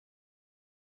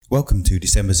Welcome to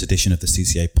December's edition of the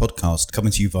CCA podcast,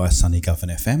 coming to you via Sunny Govan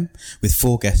FM, with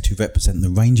 4 guests who represent the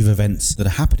range of events that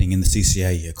are happening in the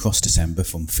CCA across December,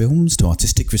 from films to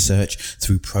artistic research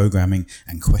through programming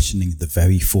and questioning the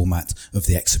very format of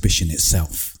the exhibition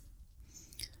itself.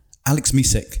 Alex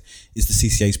Misek is the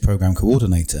CCA's programme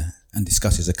coordinator and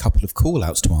discusses a couple of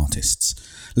call-outs to artists.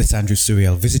 Lisandro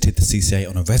Suriel visited the CCA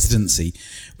on a residency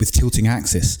with Tilting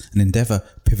Axis, an endeavour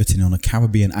pivoting on a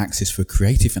Caribbean axis for a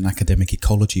creative and academic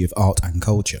ecology of art and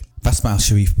culture. Basma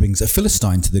Al-Sharif brings A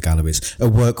Philistine to the galleries, a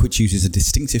work which uses a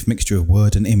distinctive mixture of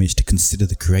word and image to consider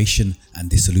the creation and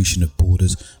dissolution of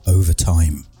borders over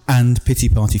time. And Pity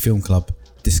Party Film Club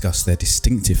discuss their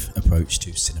distinctive approach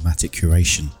to cinematic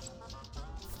curation.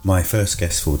 My first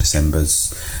guest for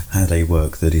December's had a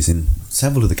work that is in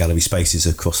several of the gallery spaces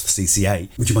across the CCA.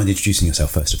 Would you mind introducing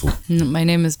yourself first of all? My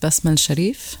name is Basma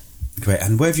Al-Sharif. Great.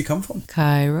 And where have you come from?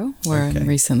 Cairo, where I'm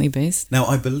recently based. Now,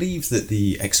 I believe that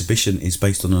the exhibition is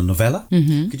based on a novella.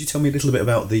 Mm-hmm. Could you tell me a little bit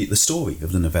about the story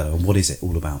of the novella and what is it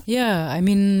all about? Yeah, I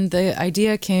mean, the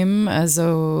idea came as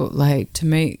to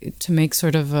make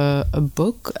sort of a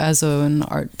book as an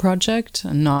art project,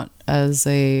 and not as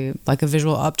a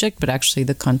visual object, but actually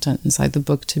the content inside the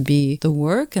book to be the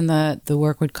work, and that the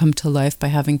work would come to life by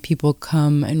having people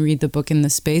come and read the book in the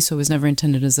space. So it was never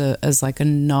intended as a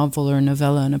novel or a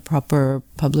novella in a proper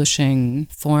publishing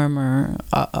form or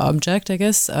object, I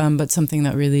guess, but something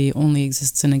that really only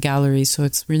exists in a gallery. So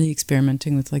it's really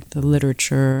experimenting with the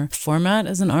literature format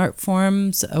as an art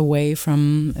form, away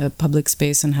from a public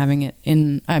space and having it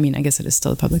in, I guess it is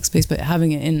still a public space, but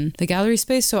having it in the gallery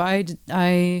space. So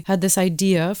I had this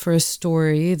idea for a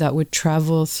story that would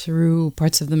travel through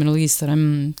parts of the Middle East that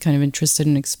I'm kind of interested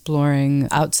in exploring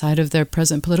outside of their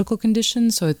present political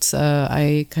conditions. So it's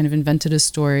I kind of invented a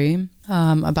story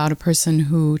about a person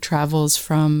who travels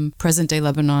from present-day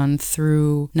Lebanon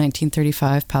through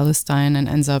 1935 Palestine and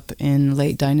ends up in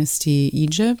late dynasty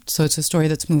Egypt. So it's a story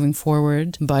that's moving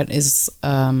forward, but is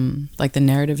the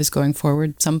narrative is going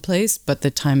forward someplace, but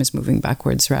the time is moving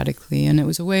backwards radically. And it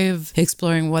was a way of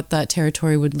exploring what that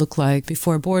territory would look like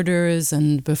before borders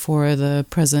and before the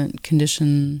present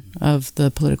condition of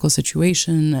the political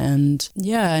situation. And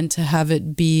to have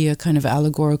it be a kind of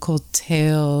allegorical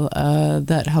tale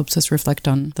that helps us reflect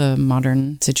on the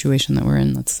modern situation that we're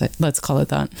in. Let's call it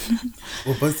that.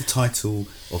 Well, both the title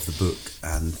of the book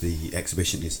and the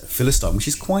exhibition is A Philistine, which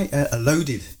is quite a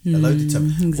loaded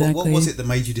term. Exactly. What was it that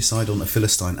made you decide on A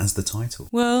Philistine as the title?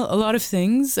 Well, a lot of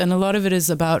things, and a lot of it is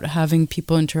about having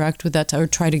people interact with that or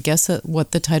try to guess at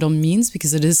what the title means,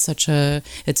 because it is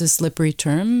it's a slippery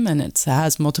term and it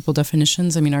has multiple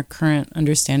definitions. Our current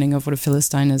understanding of what a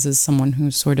Philistine is someone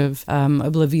who's sort of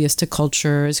oblivious to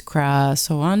culture, is crass,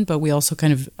 so on, but we also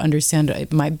kind of understand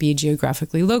it might be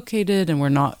geographically located and we're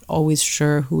not always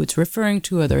sure who it's referring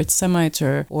to, whether it's Semites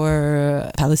or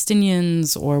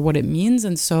Palestinians or what it means.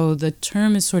 And so the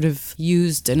term is sort of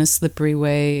used in a slippery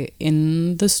way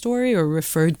in the story, or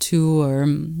referred to or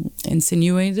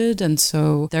insinuated. And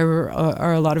so there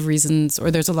are a lot of reasons,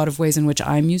 or there's a lot of ways in which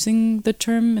I'm using the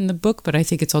term in the book, but I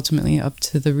think it's ultimately up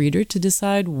to the reader to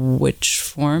decide which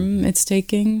form it's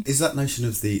taking. Is that notion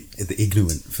of the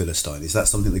ignorant Philistine, is that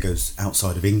something that goes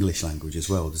outside of English language as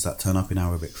well? Does that turn up in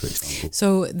Arabic, for example?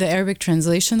 So the Arabic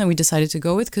translation that we decided to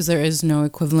go with, because there is no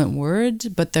equivalent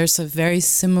word, but there's a very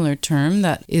similar term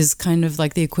that is kind of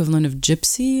like the equivalent of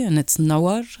gypsy, and it's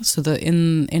nawar. So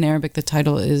in Arabic the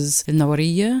title is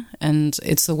al-nawariya, and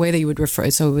it's the way that you would refer.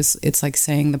 So it's like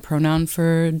saying the pronoun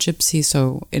for gypsy,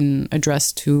 so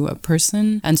addressed to a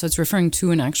person, and so it's referring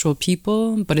to an actual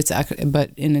people, but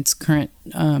in its current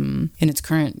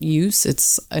use,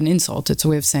 it's an insult. It's a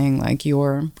way of saying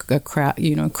you're a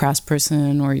crass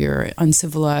person, or you're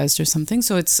uncivilized or something.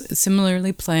 So it's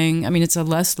similarly playing. It's a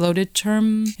less loaded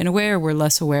term in a way, or we're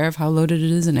less aware of how loaded it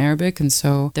is in Arabic, and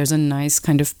so there's a nice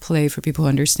kind of play for people who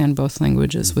understand both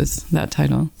languages with that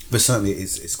title. But certainly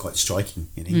it's quite striking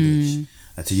in English.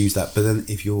 To use that, but then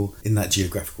if you're in that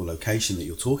geographical location that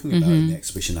you're talking about in the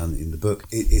exhibition and in the book,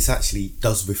 it actually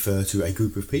does refer to a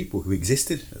group of people who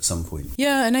existed at some point.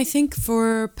 Yeah, and I think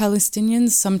for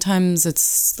Palestinians, sometimes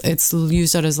it's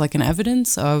used out as an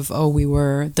evidence of,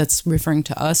 that's referring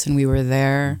to us and we were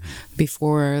there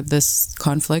before this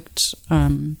conflict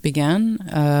began.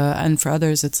 And for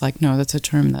others, it's no, that's a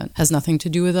term that has nothing to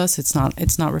do with us. It's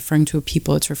not referring to a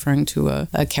people, it's referring to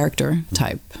a character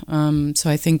type. So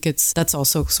I think that's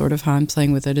also sort of how I'm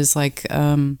playing with it, is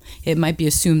it might be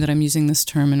assumed that I'm using this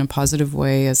term in a positive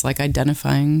way as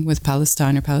identifying with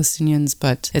Palestine or Palestinians,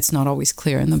 but it's not always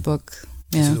clear in the book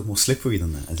It's a little more slippery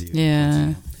than that, as you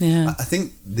Yeah. I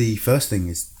think the first thing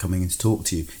is coming in to talk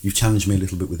to you. You've challenged me a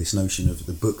little bit with this notion of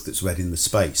the book that's read in the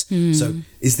space. So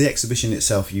is the exhibition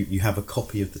itself, you have a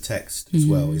copy of the text as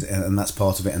well, and that's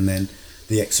part of it, and then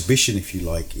the exhibition, if you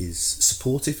like, is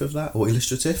supportive of that or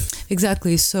illustrative?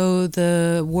 Exactly. So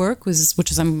the work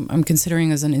which I'm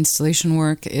considering as an installation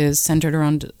work, is centered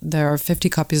around, there are 50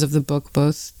 copies of the book,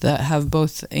 both that have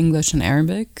both English and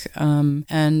Arabic.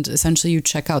 And essentially you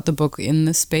check out the book in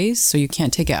the space, so you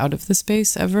can't take it out of the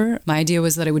space ever. My idea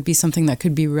was that it would be something that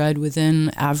could be read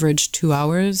within average 2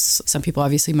 hours. Some people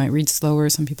obviously might read slower,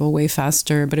 some people way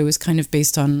faster, but it was kind of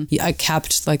based on, I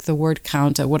capped like the word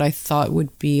count at what I thought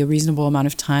would be a reasonable amount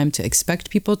of time to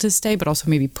expect people to stay, but also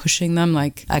maybe pushing them.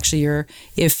 Like, actually,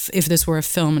 if this were a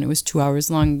film and it was 2 hours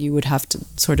long, you would have to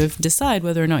sort of decide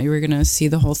whether or not you were going to see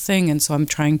the whole thing. And so I'm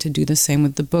trying to do the same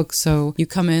with the book. So you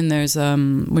come in, there's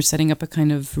we're setting up a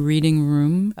kind of reading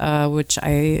room, which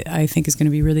I think is going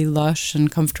to be really lush and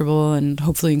comfortable, and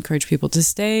hopefully encourage people to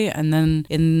stay. And then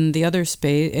in the other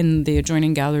space, in the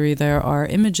adjoining gallery, there are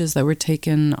images that were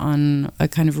taken on a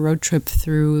kind of road trip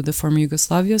through the former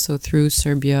Yugoslavia, so through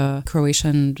Serbia, Croatia,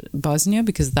 and Bosnia,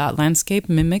 because that landscape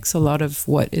mimics a lot of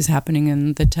what is happening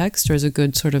in the text, or is a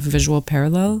good sort of visual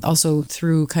parallel. Also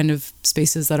through kind of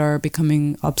spaces that are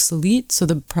becoming obsolete. So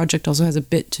the project also has a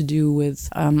bit to do with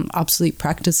obsolete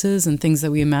practices and things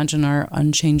that we imagine are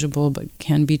unchangeable but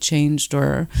can be changed,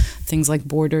 or things like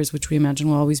borders, which we imagine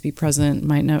will always be present,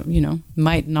 might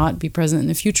not be present in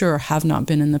the future or have not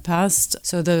been in the past.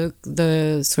 So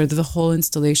the sort of the whole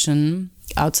installation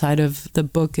outside of the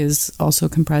book is also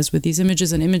comprised with these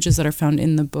images, and images that are found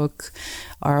in the book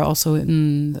are also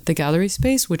in the gallery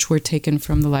space, which were taken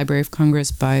from the Library of Congress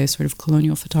by sort of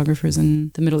colonial photographers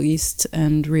in the Middle East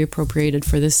and reappropriated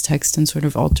for this text and sort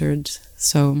of altered.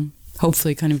 So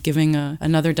hopefully kind of giving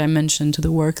another dimension to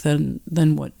the work than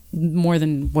more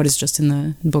than what is just in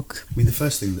the book. I mean, the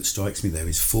first thing that strikes me there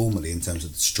is formally, in terms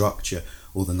of the structure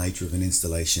or the nature of an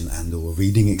installation and or a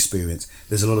reading experience,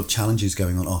 there's a lot of challenges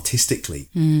going on artistically,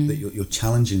 that you're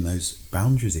challenging those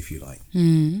boundaries, if you like.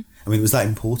 I mean, was that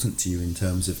important to you in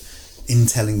terms of, in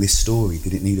telling this story,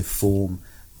 did it need a form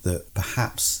that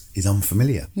perhaps is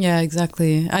unfamiliar? Yeah,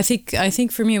 exactly. I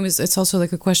think for me it's also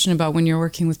like a question about, when you're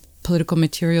working with political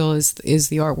material, is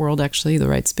the art world actually the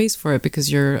right space for it,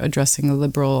 because you're addressing a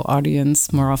liberal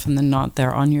audience more often than not.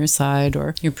 They're on your side,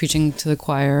 or you're preaching to the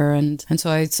choir, and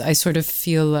so I sort of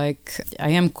feel like I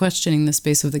am questioning the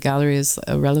space of the gallery as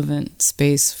a relevant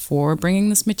space for bringing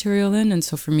this material in. And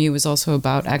so for me it was also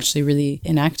about actually really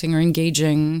enacting or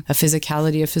engaging a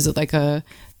physicality, like a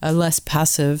less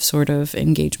passive sort of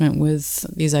engagement with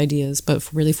these ideas,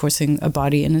 but really forcing a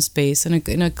body in a space,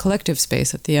 in a collective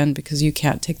space at the end, because you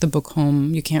can't take the book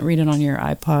home. You can't read it on your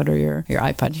iPod or your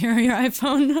iPad or your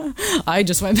iPhone. I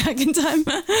just went back in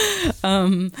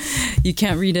time. You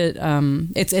can't read it.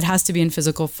 It has to be in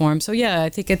physical form. So yeah, I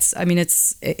think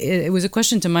it was a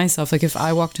question to myself, like, if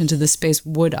I walked into this space,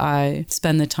 would I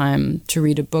spend the time to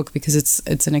read a book? Because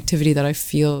it's an activity that I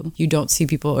feel you don't see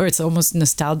people, or it's almost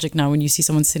nostalgic now when you see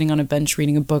someone sitting on a bench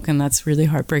reading a book, and that's really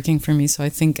heartbreaking for me. So I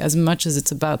think as much as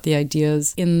it's about the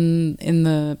ideas in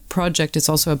the project, it's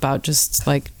also about just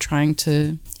like trying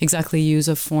to exactly use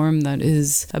a form that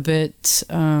is a bit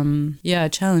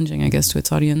challenging, I guess, to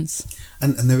its audience.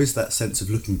 And there is that sense of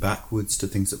looking backwards to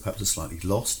things that perhaps are slightly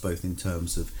lost, both in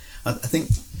terms of, I think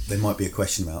there might be a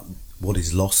question about what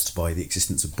is lost by the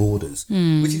existence of borders,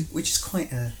 which is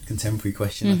quite a contemporary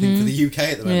question, I think, for the UK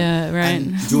at the moment. Yeah, right.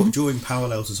 And drawing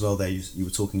parallels as well there, you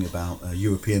were talking about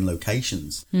European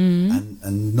locations,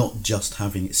 and not just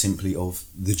having it simply of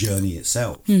the journey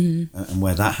itself and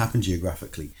where that happened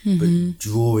geographically, but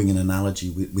drawing an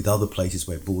analogy with other places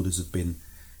where borders have been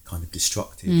kind of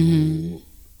destructive or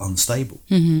unstable.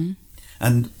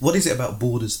 And what is it about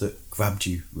borders that grabbed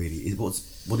you, really?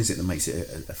 What is it that makes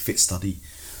it a fit study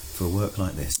for a work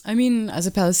like this? I mean, as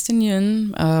a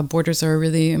Palestinian, borders are a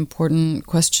really important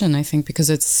question, I think,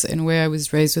 because it's, in a way, I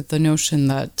was raised with the notion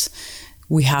that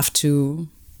we have to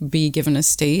be given a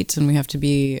state and we have to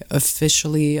be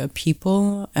officially a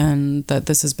people, and that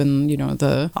this has been,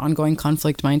 the ongoing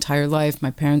conflict my entire life, my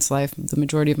parents' life, the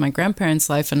majority of my grandparents'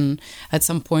 life. And at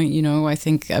some point, I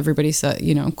think everybody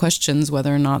questions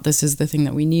whether or not this is the thing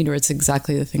that we need, or it's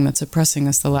exactly the thing that's oppressing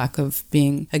us, the lack of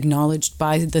being acknowledged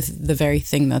by the very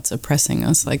thing that's oppressing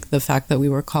us, like the fact that we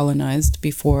were colonized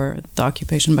before the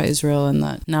occupation by Israel, and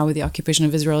that now with the occupation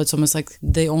of Israel, it's almost like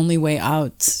the only way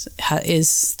out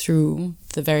is through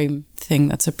the very thing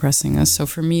that's oppressing us. So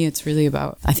for me, it's really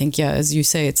about, I think, yeah, as you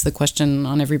say, it's the question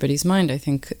on everybody's mind, I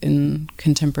think, in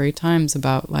contemporary times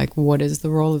about like, what is the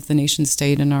role of the nation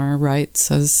state and our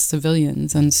rights as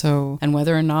civilians? And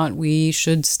whether or not we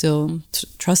should still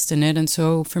trust in it. And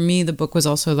so for me, the book was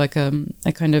also like a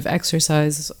kind of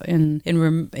exercise in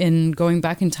going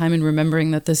back in time and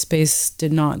remembering that this space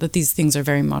that these things are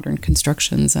very modern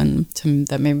constructions, and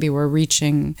that maybe we're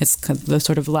reaching, it's the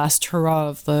sort of last hurrah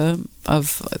of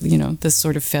this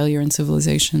sort of failure in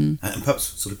civilization. And perhaps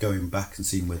sort of going back and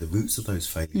seeing where the roots of those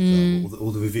failures are,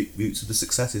 or the roots of the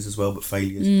successes as well, but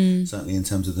failures, certainly in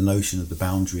terms of the notion of the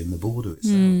boundary and the border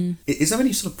itself. Is there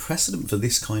any sort of precedent for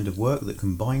this kind of work that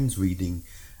combines reading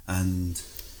and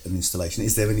an installation?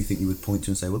 Is there anything you would point to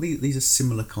and say, well, these are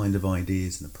similar kind of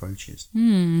ideas and approaches?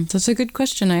 That's a good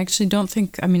question. I actually don't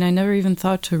think, I never even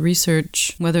thought to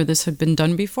research whether this had been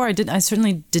done before. I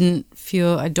certainly don't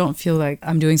feel like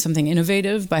I'm doing something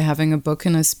innovative by having a book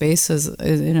in a space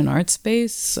in an art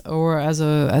space or as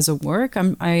a work.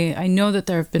 I know that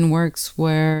there have been works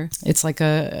where it's like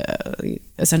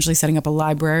essentially setting up a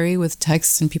library with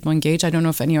texts and people engage. I don't know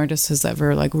if any artist has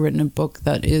ever like written a book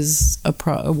that is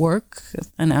a work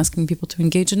and asking people to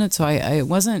engage in it. So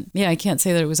I can't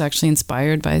say that it was actually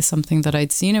inspired by something that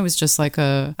I'd seen. It was just like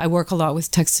I work a lot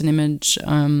with text and image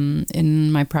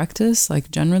in my practice, like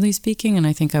generally speaking. And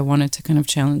I think I wanted to kind of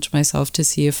challenge myself to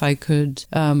see if I could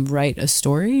write a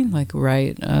story, like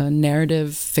write a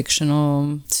narrative,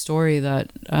 fictional story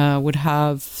that would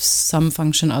have some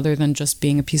function other than just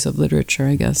being a piece of literature,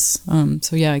 I guess.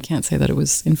 I can't say that it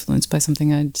was influenced by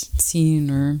something I'd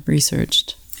seen or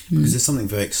researched. Because there's something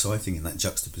very exciting in that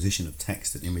juxtaposition of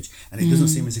text and image, and it doesn't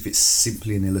seem as if it's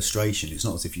simply an illustration. It's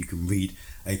not as if you can read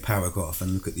a paragraph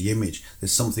and look at the image.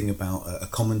 There's something about a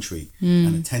commentary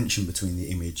and a tension between the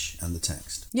image and the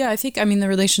text. Yeah, I think, the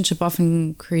relationship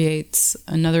often creates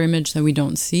another image that we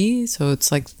don't see. So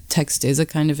it's like text is a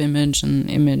kind of image and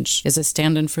image is a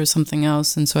stand-in for something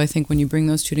else. And so I think when you bring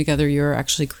those two together, you're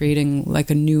actually creating like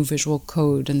a new visual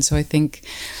code. And so I think,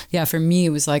 for me, it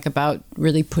was like about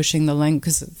really pushing the length,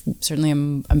 because certainly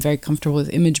I'm very comfortable with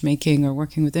image making or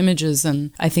working with images. And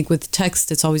I think with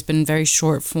text, it's always been very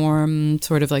short form,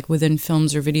 sort of like within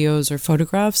films or videos or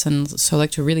photographs. And so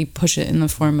like to really push it in the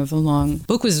form of a long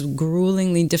book was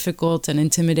gruelingly difficult and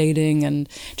intimidating, and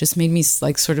just made me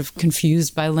like sort of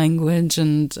confused by language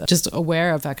and just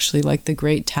aware of actually like the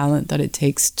great talent that it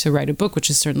takes to write a book, which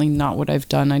is certainly not what I've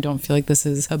done. I don't feel like this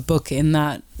is a book in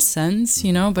that sense,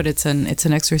 but it's an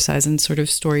exercise in sort of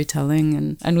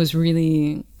storytelling, and was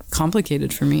really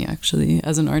complicated for me actually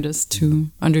as an artist to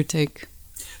undertake.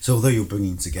 So although you're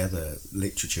bringing together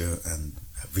literature and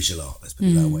visual art, let's put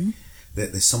it that way,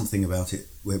 there's something about it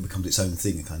where it becomes its own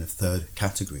thing, a kind of third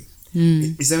category.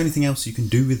 Is there anything else you can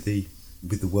do with the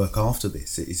work after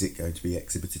this? Is it going to be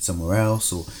exhibited somewhere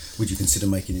else, or would you consider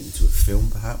making it into a film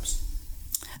perhaps?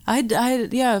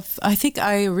 I think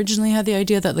I originally had the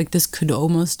idea that like this could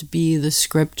almost be the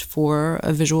script for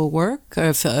a visual work,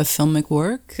 a filmic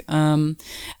work. And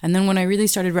then when I really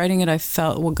started writing it, I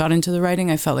felt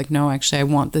like, no, actually, I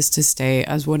want this to stay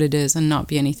as what it is and not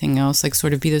be anything else, like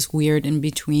sort of be this weird in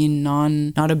between,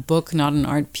 not a book, not an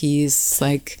art piece,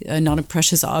 like not a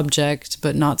precious object,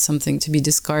 but not something to be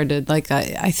discarded. Like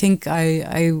I think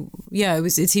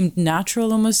it seemed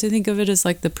natural almost to think of it as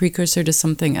like the precursor to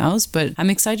something else, but I'm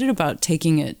excited about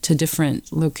taking it to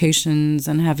different locations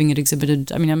and having it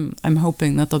exhibited. I'm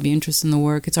hoping that there'll be interest in the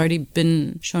work. It's already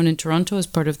been shown in Toronto as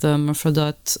part of the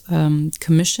Morphodot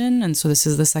commission, and so this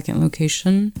is the second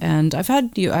location. And I've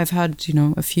had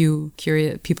a few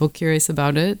people curious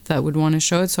about it that would want to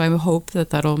show it. So I hope that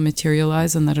that'll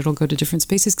materialize and that it'll go to different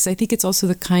spaces, because I think it's also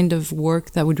the kind of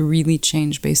work that would really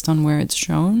change based on where it's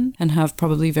shown and have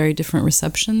probably very different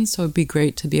receptions. So it'd be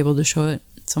great to be able to show it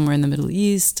somewhere in the Middle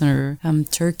East or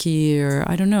Turkey, or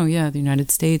I don't know, the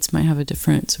United States might have a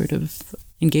different sort of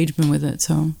engagement with it.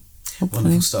 So hopefully.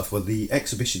 Wonderful stuff. Well, the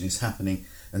exhibition is happening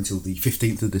until the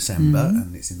 15th of December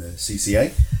and it's in the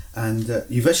CCA, and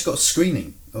you've actually got a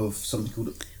screening of something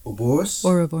called Ouroboros.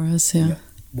 Ouroboros, yeah.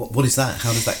 What is that?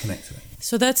 How does that connect to it?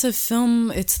 So that's a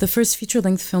film. It's the first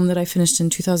feature-length film that I finished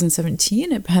in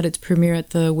 2017. It had its premiere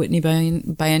at the Whitney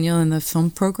Biennial in the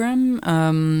film program.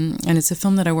 And it's a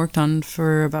film that I worked on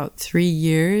for about 3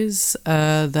 years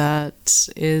that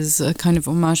is a kind of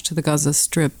homage to the Gaza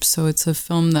Strip. So it's a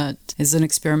film that is an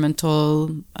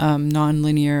experimental,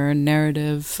 non-linear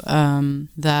narrative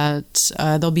that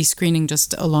they'll be screening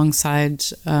just alongside,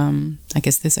 I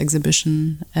guess, this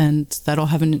exhibition. And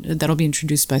that'll be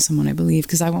introduced by someone, I believe,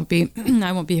 because I won't be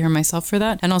I won't be here myself for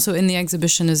that. And also in the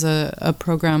exhibition is a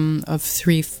program of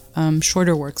 3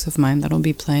 shorter works of mine that'll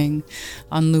be playing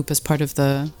on loop as part of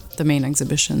the main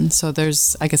exhibition. So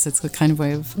there's, I guess it's a kind of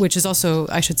way of, which is also,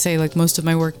 I should say, like most of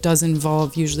my work does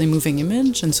involve usually moving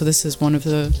image. And so this is one of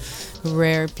the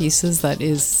rare pieces that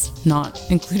is not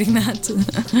including that.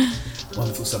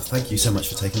 Wonderful stuff. Thank you so much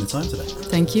for taking the time today.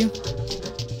 Thank you.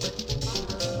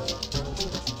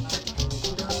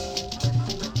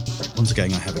 Once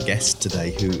again, I have a guest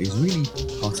today who is really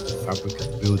part of the fabric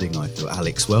of the building, I feel.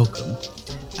 Alex, welcome.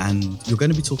 And you're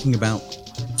going to be talking about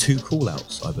 2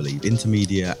 call-outs, I believe,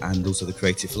 Intermedia and also the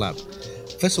Creative Lab.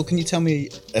 First of all, can you tell me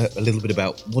a little bit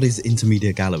about what is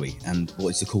Intermedia Gallery and what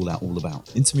is the call-out all about?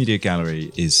 Intermedia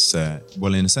Gallery is,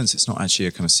 well, in a sense, it's not actually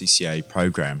a kind of CCA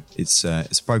programme. It's a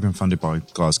programme funded by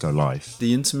Glasgow Life.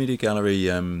 The Intermedia Gallery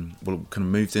kind of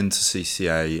moved into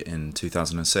CCA in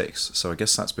 2006. So I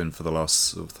guess that's been for the last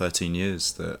sort of 13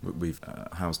 years that we've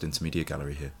housed Intermedia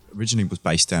Gallery here. Originally was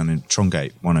based down in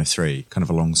Trongate 103, kind of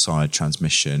alongside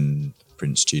Transmission,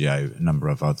 Print Studio, a number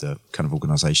of other kind of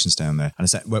organisations down there. And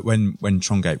when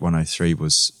Trongate 103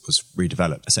 was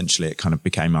redeveloped, essentially it kind of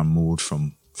became unmoored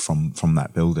from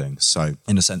that building. So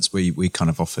in a sense, we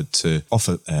kind of offer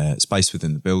space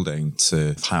within the building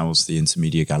to house the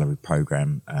Intermedia Gallery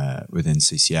programme within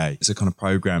CCA. It's a kind of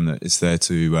programme that is there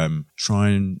to try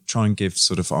and give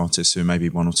sort of artists who are maybe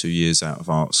 1 or 2 years out of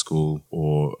art school,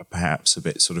 or perhaps a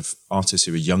bit sort of artists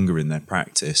who are younger in their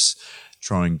practice,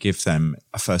 try and give them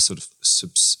a first sort of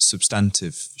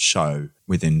substantive show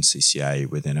within CCA,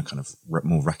 within a kind of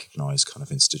more recognised kind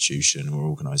of institution or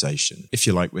organisation. If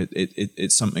you like,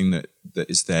 it's something that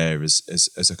is there as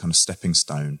a kind of stepping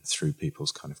stone through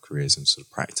people's kind of careers and sort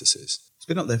of practices. It's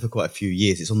been up there for quite a few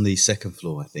years. It's on the 2nd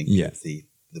floor, I think, of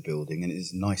the building, and it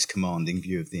is a nice commanding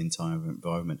view of the entire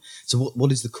environment. So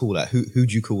what is the call out? Who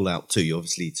do you call out to?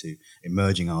 Obviously to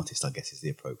emerging artists, I guess is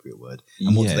the appropriate word.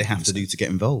 And what do they have to do to get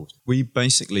involved? We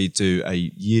basically do a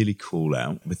yearly call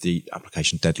out with the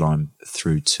application deadline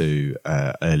through to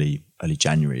early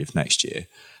January of next year.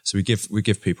 So we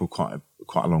give people quite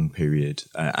a long period,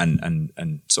 and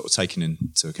sort of taking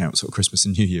into account sort of Christmas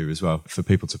and New Year as well, for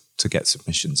people to get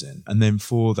submissions in. And then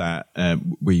for that,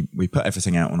 we put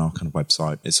everything out on our kind of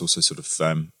website. It's also sort of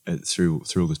through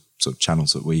all the sort of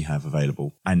channels that we have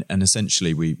available. And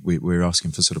essentially we're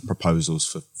asking for sort of proposals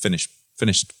for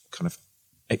finished kind of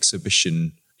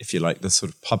exhibition, if you like, the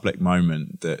sort of public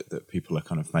moment that people are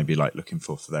kind of maybe like looking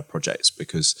for their projects.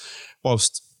 Because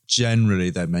whilst generally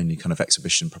they're mainly kind of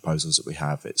exhibition proposals that we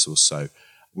have,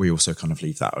 we also kind of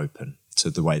leave that open to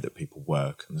the way that people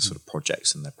work and the sort of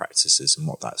projects and their practices and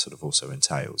what that sort of also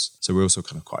entails. So we're also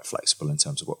kind of quite flexible in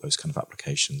terms of what those kind of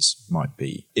applications might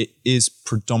be. It is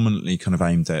predominantly kind of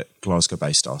aimed at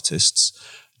Glasgow-based artists,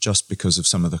 just because of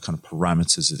some of the kind of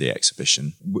parameters of the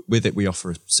exhibition. With it, we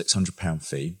offer a £600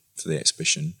 fee for the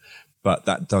exhibition, but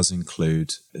that does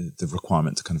include the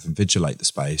requirement to kind of invigilate the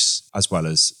space, as well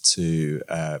as to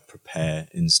prepare,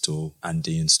 install and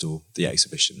deinstall the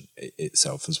exhibition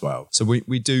itself as well. So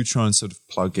we do try and sort of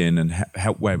plug in and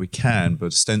help where we can, but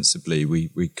ostensibly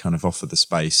we kind of offer the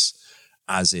space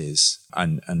as is,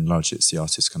 and largely it's the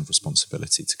artist's kind of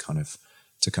responsibility to kind of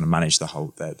manage the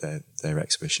whole their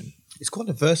exhibition. It's quite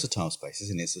a versatile space,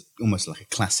 isn't it? It's almost like a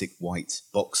classic white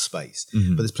box space,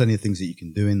 Mm-hmm. but there's plenty of things that you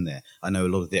can do in there. I know a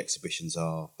lot of the exhibitions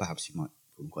are, perhaps you might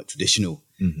call them quite traditional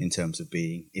Mm-hmm. in terms of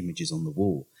being images on the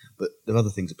wall, but there are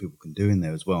other things that people can do in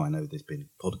there as well. I know there's been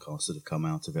podcasts that have come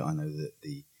out of it. I know that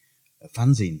the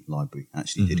fanzine library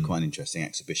actually did quite an interesting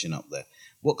exhibition up there.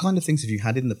 What kind of things have you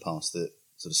had in the past that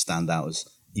sort of stand out as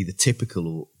either typical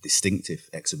or distinctive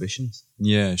exhibitions?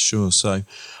 Yeah, sure. So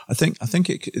I think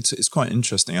it's quite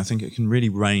interesting. I think it can really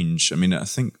range. I mean, I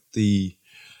think the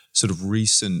sort of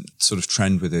recent sort of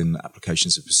trend within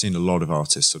applications, we've seen a lot of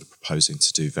artists sort of proposing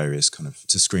to do various kind of,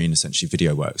 to screen essentially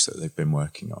video works that they've been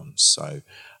working on. So,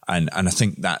 and I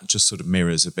think that just sort of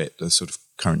mirrors a bit the sort of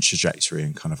current trajectory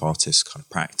and kind of artists kind of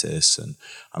practice and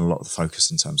a lot of the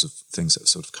focus in terms of things that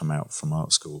sort of come out from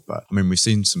art school. But I mean, we've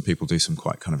seen some people do some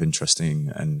quite kind of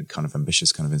interesting and kind of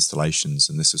ambitious kind of installations.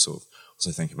 And this is sort of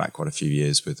also thinking back quite a few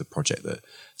years with the project that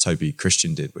Toby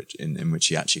Christian did, which in which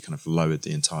he actually kind of lowered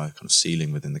the entire kind of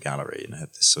ceiling within the gallery and had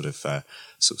this sort of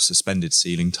suspended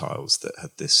ceiling tiles that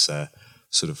had this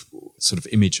sort of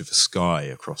image of a sky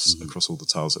across all the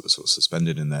tiles that were sort of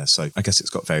suspended in there. So I guess it's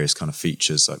got various kind of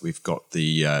features. Like we've got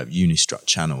the unistrut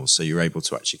channels, so you're able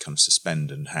to actually kind of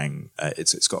suspend and hang.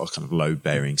 It's got a kind of load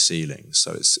bearing ceiling,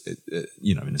 so it's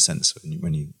you know, in a sense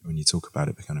when you talk about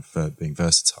it, kind of being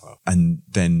versatile. And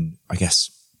then I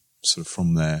guess sort of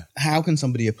from there. How can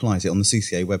somebody apply? Is it on the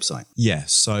CCA website? Yeah,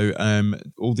 so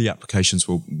all the applications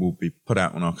will be put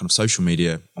out on our kind of social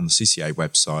media on the CCA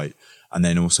website, and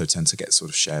then also tend to get sort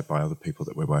of shared by other people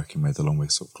that we're working with, along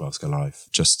with sort of Glasgow Live.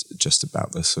 Just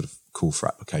about the sort of call for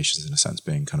applications, in a sense,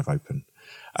 being kind of open.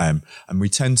 And we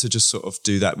tend to just sort of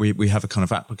do that. We have a kind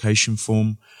of application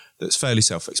form that's fairly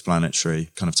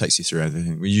self-explanatory, kind of takes you through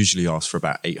everything. We usually ask for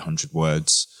about 800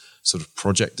 words sort of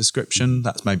project description.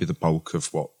 That's maybe the bulk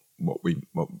of what we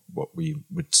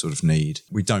would sort of need.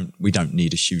 We don't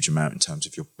need a huge amount in terms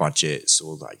of your budgets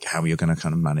or like how you're going to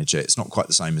kind of manage it. It's not quite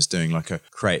the same as doing like a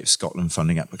Creative Scotland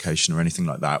funding application or anything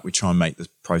like that. We try and make the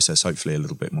process hopefully a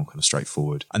little bit more kind of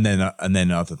straightforward. And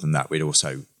then other than that, we'd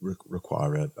also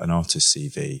require an artist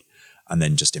CV, and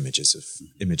then just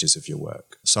images of your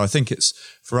work. So I think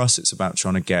for us it's about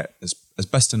trying to get as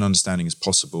best an understanding as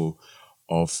possible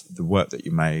of the work that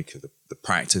you make, the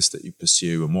practice that you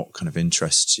pursue, and what kind of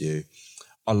interests you,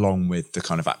 along with the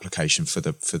kind of application for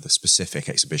the specific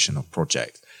exhibition or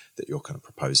project that you're kind of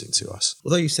proposing to us.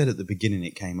 Although you said at the beginning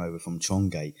it came over from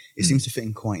Trongate, it seems to fit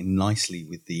in quite nicely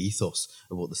with the ethos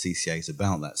of what the CCA is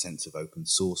about, that sense of open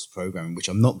source programming, which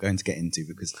I'm not going to get into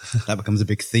because that becomes a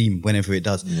big theme whenever it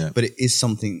does. Yeah. But it is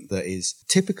something that is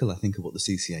typical, I think, of what the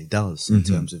CCA does in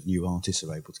terms of new artists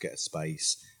are able to get a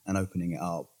space and opening it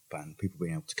up and people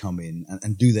being able to come in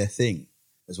and do their thing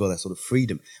as well, that sort of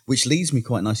freedom, which leads me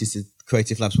quite nicely to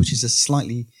Creative Labs, which is a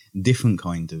slightly different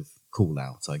kind of call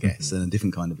out, I guess, and a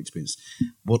different kind of experience.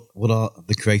 What are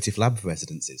the Creative Lab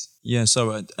residencies? Yeah,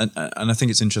 so and I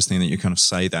think it's interesting that you kind of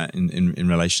say that in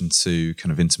relation to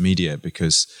kind of Intermedia,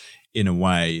 because in a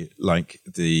way, like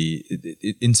the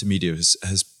Intermedia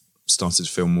has started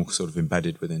to feel more sort of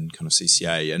embedded within kind of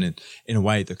CCA, and in a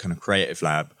way, the kind of Creative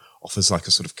Lab offers like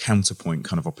a sort of counterpoint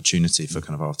kind of opportunity for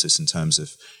kind of artists in terms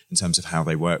of how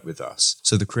they work with us.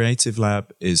 So the Creative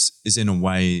Lab is in a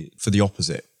way for the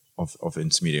opposite of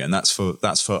Intermedia, and that's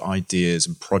for ideas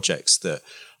and projects that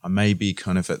are maybe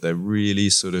kind of at their really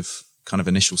sort of kind of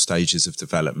initial stages of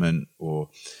development, or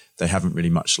they haven't really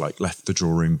much like left the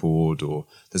drawing board, or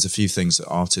there's a few things that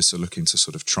artists are looking to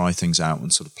sort of try things out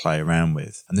and sort of play around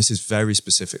with. And this is very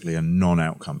specifically a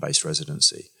non-outcome based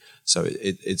residency. So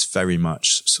it's very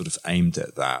much sort of aimed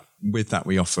at that. With that,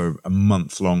 we offer a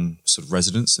month-long sort of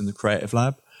residence in the Creative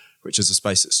Lab, which is a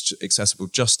space that's accessible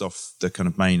just off the kind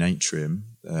of main atrium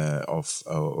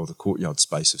or the courtyard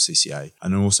space of CCA,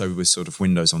 and also with sort of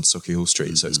windows on Sauchiehall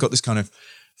Street. So it's got this kind of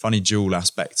funny dual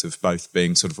aspect of both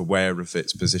being sort of aware of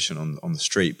its position on the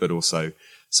street, but also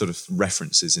sort of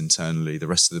references internally the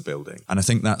rest of the building. And I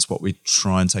think that's what we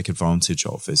try and take advantage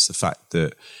of, is the fact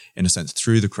that, in a sense,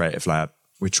 through the Creative Lab,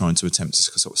 we're trying to attempt to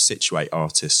sort of situate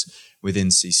artists within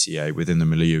CCA, within the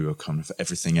milieu of kind of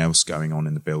everything else going on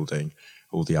in the building,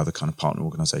 all the other kind of partner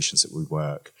organisations that we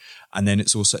work. And then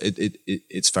it's also,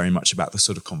 it's very much about the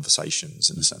sort of conversations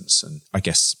in a sense. And I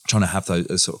guess trying to have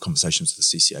those sort of conversations with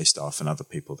the CCA staff and other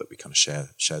people that we kind of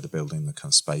share the building, the kind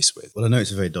of space with. Well, I know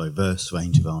it's a very diverse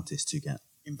range of artists who get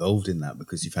involved in that,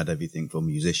 because you've had everything from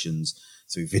musicians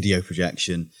through video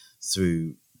projection,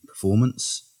 through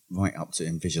performance, right up to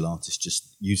visual artists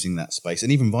just using that space, and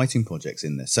even writing projects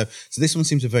in there. So this one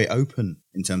seems very open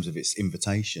in terms of its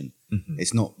invitation. Mm-hmm.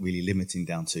 It's not really limiting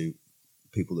down to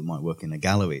people that might work in a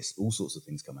gallery. All sorts of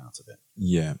things come out of it.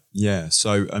 Yeah.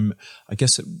 So I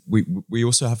guess we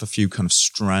also have a few kind of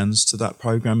strands to that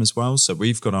program as well. So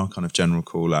we've got our kind of general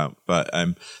call out, but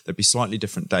there'd be slightly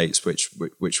different dates, which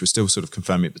we're still sort of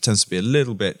confirming. It tends to be a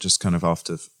little bit just kind of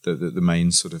after the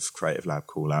main sort of Creative Lab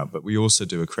call out. But we also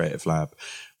do a Creative Lab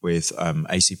with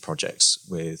AC Projects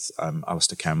with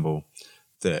Alistair Campbell,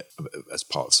 that as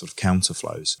part of sort of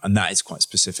Counterflows. And that is quite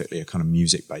specifically a kind of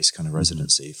music-based kind of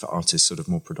residency for artists sort of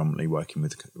more predominantly working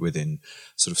within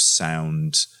sort of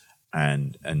sound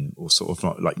and or sort of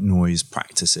like noise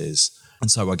practices. And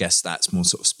so I guess that's more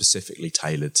sort of specifically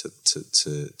tailored to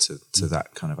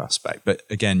that kind of aspect. But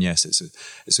again, yes, it's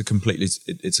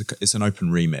an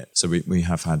open remit. So we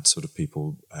have had sort of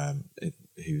people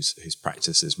whose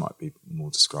practices might be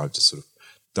more described as sort of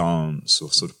dance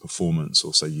or sort of performance,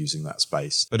 also using that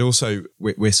space. But also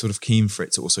we're sort of keen for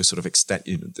it to also sort of extend,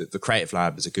 the Creative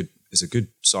Lab is a good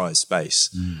size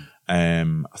space.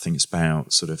 I think it's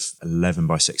about sort of 11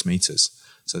 by 6 meters.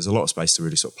 So there's a lot of space to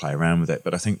really sort of play around with it.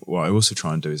 But I think what I also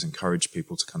try and do is encourage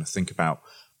people to kind of think about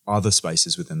other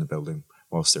spaces within the building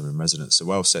whilst they're in residence. So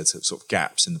well said, sort of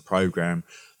gaps in the program.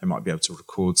 They might be able to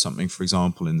record something, for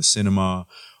example, in the cinema,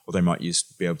 or or they might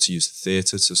be able to use the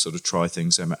theatre to sort of try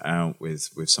things out with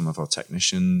some of our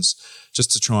technicians,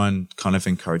 just to try and kind of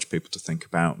encourage people to think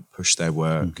about and push their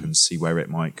work and see where it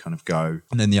might kind of go.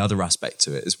 And then the other aspect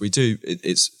to it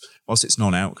is whilst it's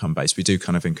non-outcome based, we do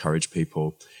kind of encourage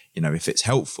people, if it's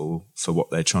helpful for what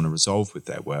they're trying to resolve with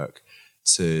their work,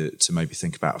 to maybe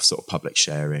think about sort of public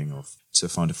sharing, or to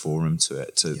find a forum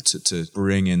to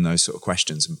bring in those sort of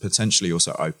questions, and potentially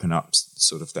also open up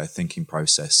sort of their thinking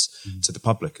process to the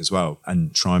public as well,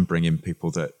 and try and bring in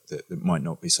people that might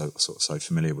not be so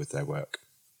familiar with their work.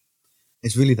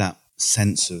 It's really that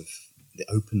sense of the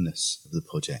openness of the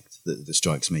project that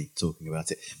strikes me talking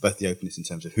about it, both the openness in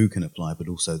terms of who can apply, but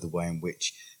also the way in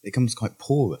which it becomes quite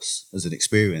porous as an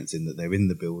experience, in that they're in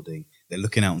the building, they're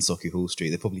looking out on Sauchiehall Street,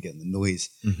 they're probably getting the noise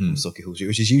from Sauchiehall Street,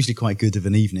 which is usually quite good of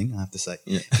an evening, I have to say.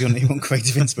 Yeah. If you want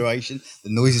creative inspiration,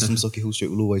 the noises from Sauchiehall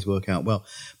Street will always work out well.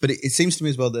 But it seems to me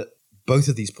as well that both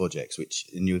of these projects, which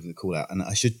you're going to call out, and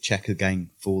I should check again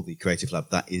for the Creative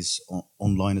Lab, that is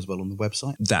online as well on the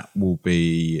website? That will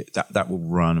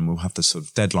run, and we'll have the sort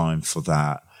of deadline for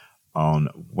that on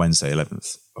Wednesday,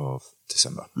 11th of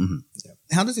December. Mm-hmm. Yeah.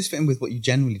 How does this fit in with what you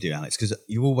generally do, Alex? Because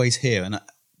you're always here, and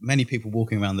many people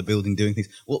walking around the building doing things.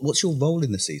 What's your role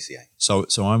in the CCA?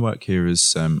 So I work here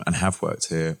as and have worked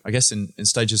here, I guess, in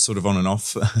stages sort of on and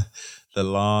off the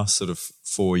last sort of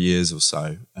 4 years or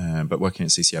so, but working at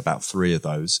CCA about 3 of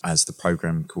those as the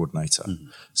program coordinator.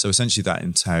 Mm-hmm. So essentially that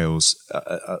entails,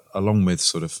 along with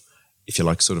sort of, if you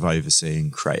like, sort of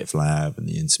overseeing Creative Lab and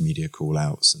the intermedia call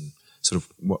outs, and sort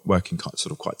of working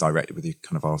sort of quite directly with the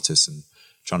kind of artists, and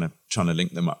trying to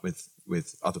link them up with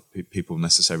other people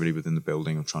necessarily within the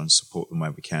building, or trying to support them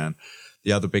where we can.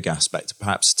 The other big aspect,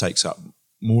 perhaps takes up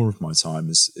more of my time,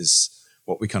 is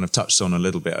what we kind of touched on a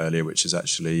little bit earlier, which is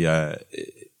actually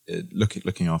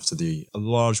looking after a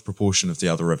large proportion of the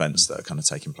other events that are kind of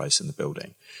taking place in the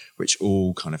building, which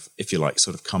all kind of, if you like,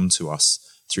 sort of come to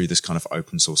us through this kind of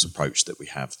open source approach that we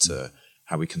have to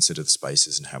how we consider the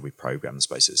spaces and how we program the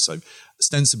spaces. So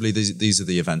ostensibly, these are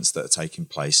the events that are taking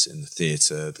place in the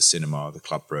theatre, the cinema, the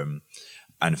club room,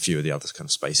 and a few of the other kind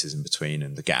of spaces in between,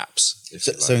 and the gaps.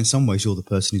 So in some ways, you're the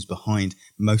person who's behind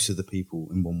most of the people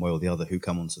in one way or the other who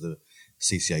come onto the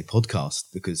CCA podcast,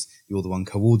 because you're the one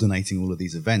coordinating all of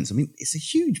these events. I mean, it's a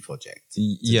huge project to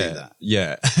do that.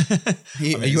 Yeah.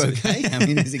 Are you okay? I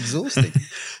mean, it's exhausting.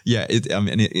 Yeah,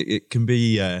 it can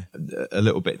be a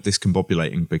little bit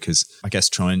discombobulating, because I guess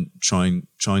trying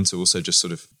to also just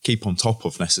sort of keep on top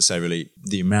of necessarily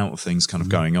the amount of things kind of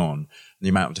going on, the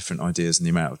amount of different ideas and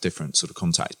the amount of different sort of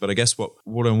contacts. But I guess what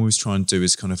I always try and do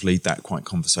is kind of lead that quite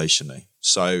conversationally.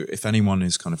 So if anyone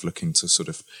is kind of looking to sort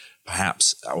of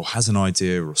perhaps, or has an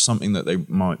idea or something that they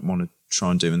might want to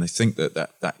try and do, and they think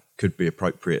that could be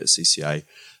appropriate at CCA,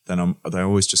 then they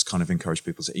always just kind of encourage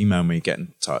people to email me, get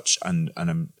in touch, and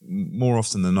more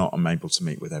often than not, I'm able to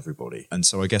meet with everybody. And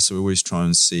so I guess we always try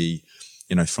and see,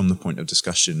 from the point of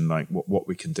discussion, like what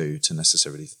we can do to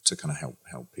necessarily to kind of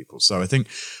help people. So I think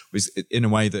in a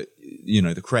way that,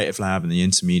 the Creative Lab and the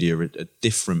Intermedia are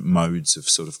different modes of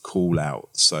sort of call out.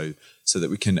 So that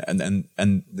we can,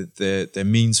 and they're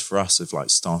means for us of like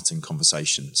starting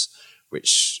conversations,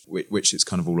 which it's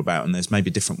kind of all about. And there's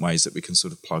maybe different ways that we can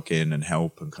sort of plug in and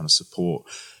help and kind of support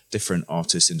different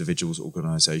artists, individuals,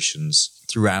 organisations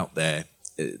throughout their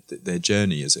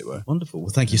journey, as it were. Wonderful. Well,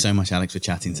 thank you so much, Alex, for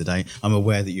chatting today. I'm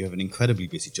aware that you have an incredibly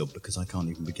busy job, because I can't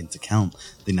even begin to count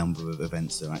the number of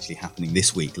events that are actually happening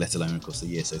this week, let alone across the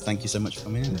year. So thank you so much for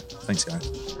coming in. Thanks, guys.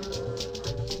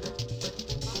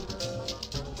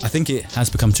 I think it has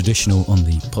become traditional on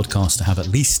the podcast to have at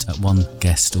least one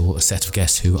guest or a set of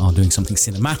guests who are doing something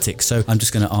cinematic. So I'm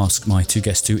just going to ask my 2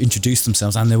 guests to introduce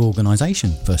themselves and their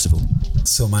organisation, first of all.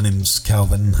 So my name's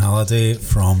Calvin Halliday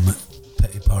from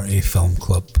Pity Party Film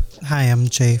Club. Hi, I'm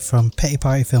Jay from Pity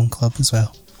Party Film Club as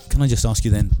well. Can I just ask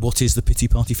you then, what is the Pity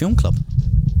Party Film Club?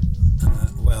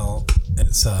 Well,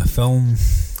 it's a film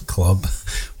club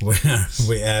where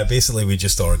we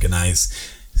just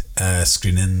organise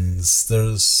screenings.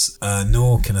 There's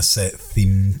no kind of set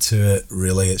theme to it,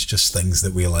 really. It's just things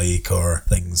that we like, or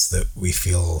things that we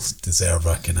feel deserve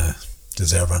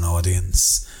an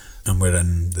audience. And we're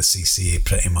in the CCA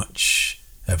pretty much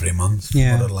every month,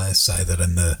 more or less, either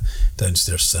in the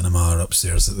downstairs cinema or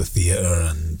upstairs at the theatre.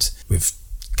 And we've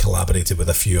collaborated with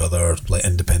a few other like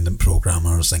independent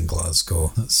programmers in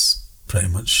Glasgow. That's pretty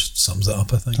much sums it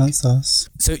up, I think. That's us.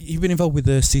 So you've been involved with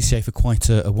the CCA for quite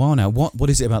a while now. What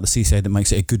is it about the CCA that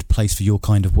makes it a good place for your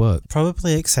kind of work?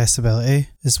 Probably accessibility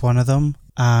is one of them,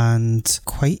 and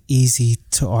quite easy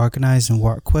to to organise and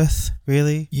work with,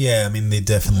 really. Yeah, I mean, they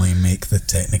definitely make the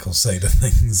technical side of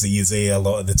things easy. A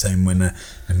lot of the time when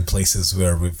in places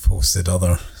where we've hosted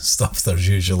other stuff, there's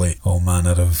usually all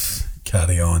manner of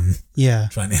carry on. Yeah.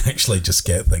 Trying to actually just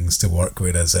get things to work,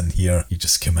 whereas in here, you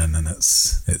just come in and it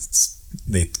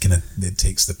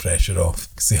takes the pressure off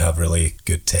because they have really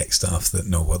good tech staff that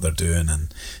know what they're doing,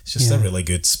 and it's just a really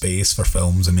good space for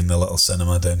films. I mean, the little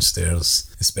cinema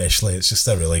downstairs especially, it's just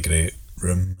a really great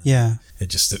room. Yeah.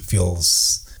 It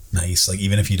feels nice. Like,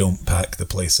 even if you don't pack the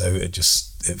place out, it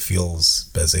feels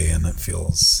busy and it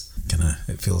feels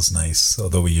nice,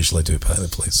 although we usually do pack the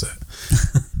place out.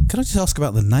 Can I just ask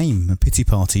about the name, Pity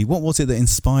Party? What was it that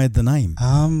inspired the name?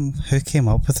 Who came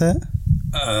up with it?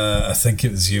 I think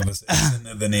it was you. Isn't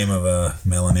it the name of a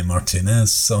Melanie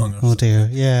Martinez song? Oh dear,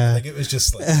 yeah. I think it was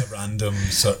just like a random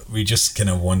we just kind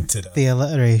of wanted the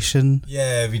alliteration.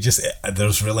 Yeah,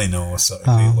 there's really no sort of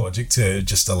great logic to it,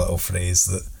 just a little phrase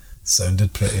that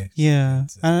sounded pretty. Yeah,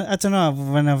 and I don't know,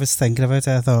 when I was thinking about it,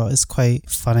 I thought it's quite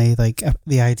funny, like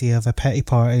the idea of a petty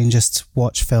party and just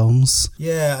watch films.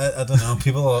 Yeah, I don't know,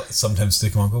 people sometimes do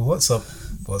come on and go, what's up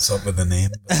with the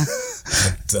name?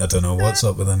 I don't know what's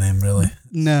up with the name, really.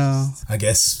 No. I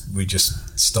guess we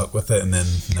just stuck with it and then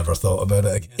never thought about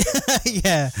it again.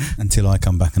 Yeah. Until I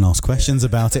come back and ask questions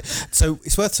about it. So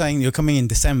it's worth saying you're coming in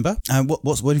December.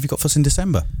 What have you got for us in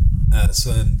December?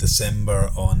 So in December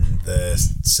on the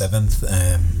 7th,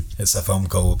 it's a film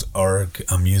called Urg,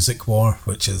 A Music War,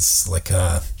 which is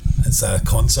it's a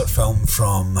concert film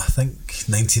from, I think,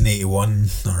 1981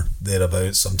 or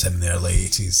thereabouts, sometime in the early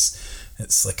 80s.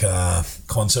 It's like a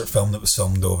concert film that was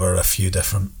filmed over a few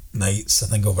different nights, I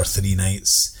think over 3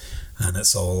 nights, and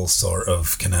it's all sort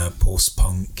of kind of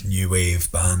post-punk, new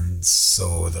wave bands.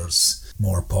 So there's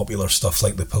more popular stuff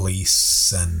like The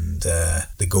Police and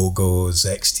the Go-Go's,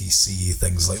 XTC,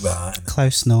 things like that.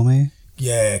 Klaus Nomi.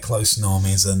 Yeah, Klaus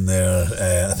Nomi's in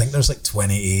there. I think there's like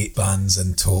 28 bands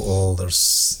in total.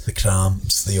 There's The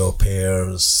Cramps, The Au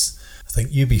Pairs, I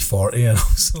think UB40 are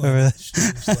also. Oh, really?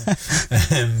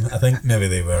 I think maybe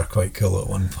they were quite cool at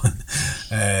one point.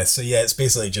 So yeah, it's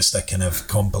basically just a kind of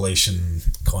compilation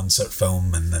concert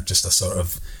film and just a sort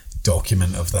of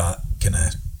document of that kind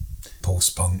of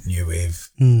post-punk new wave.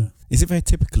 Is it very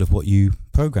typical of what you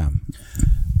program?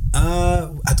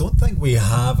 I don't think we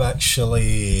have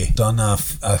actually done a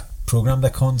programmed a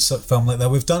concert film like that.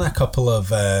 We've done a couple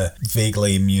of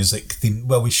vaguely music themed.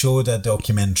 Well, we showed a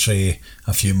documentary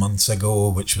a few months ago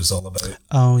which was all about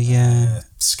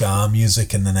ska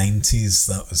music in the 90s.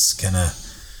 That was kind of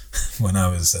when I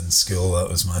was in school. That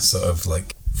was my sort of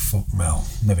like, well,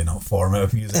 maybe not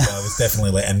formative music, but I was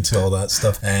definitely like into all that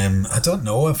stuff. I don't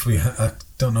know if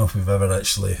we've ever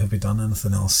actually, have we done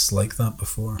anything else like that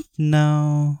before?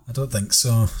 No, I don't think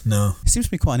so. No. It seems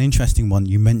to be quite an interesting one.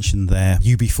 You mentioned there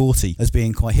UB40 as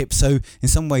being quite hip. So in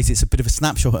some ways it's a bit of a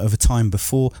snapshot of a time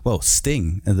before, well,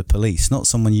 Sting and the Police, not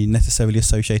someone you necessarily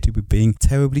associated with being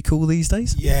terribly cool these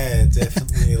days. Yeah,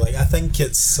 definitely. Like, I think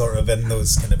it's sort of in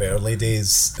those kind of early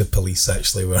days, the Police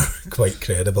actually were quite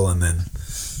credible, and then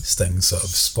Sting sort of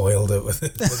spoiled it with his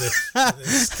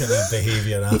kind of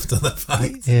behaviour after the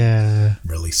fact. Yeah.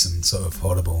 Releasing sort of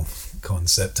horrible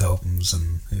concept albums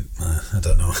and I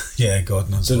don't know. Yeah,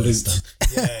 God knows what he's done.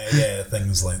 Yeah,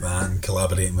 things like that, and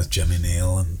collaborating with Jimmy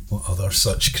Nail and other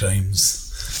such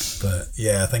crimes. But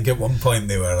yeah, I think at one point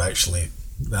they were actually,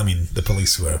 I mean, the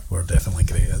Police were definitely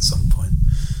great at some point.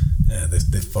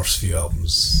 The first few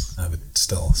albums, I would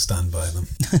still stand by them.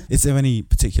 Is there any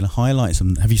particular highlights?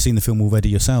 And have you seen the film already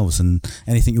yourselves? And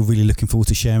anything you're really looking forward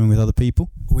to sharing with other people?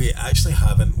 We actually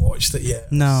haven't watched it yet.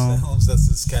 No. This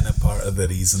is kind of part of the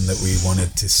reason that we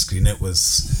wanted to screen it.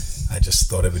 Was I just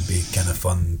thought it would be kind of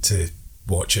fun to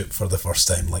watch it for the first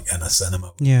time, like in a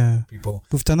cinema. Yeah. People.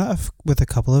 We've done it with a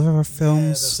couple of our films. Yeah,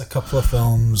 there's a couple of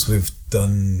films we've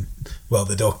done. Well,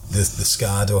 the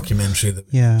ska documentary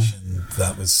that we mentioned,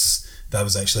 that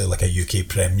was actually like a UK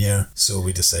premiere, so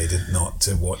we decided not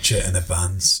to watch it in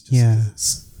advance. Just 'cause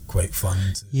it's quite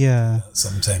fun.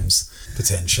 Sometimes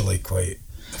potentially quite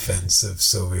offensive,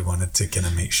 so we wanted to kind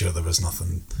of make sure there was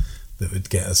nothing that would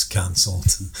get us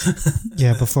cancelled.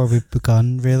 Before we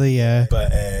begun, really,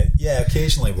 But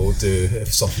occasionally we'll do,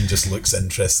 if something just looks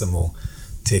interesting, we'll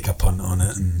take a punt on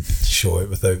it and show it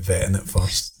without vetting it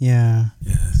first. Yeah.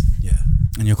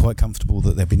 And you're quite comfortable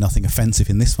that there'd be nothing offensive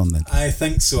in this one then? I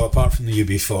think so, apart from the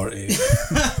UB40.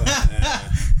 But,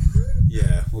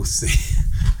 we'll see.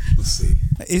 We'll see.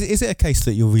 Is it a case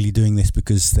that you're really doing this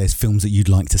because there's films that you'd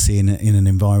like to see in an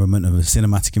environment, of a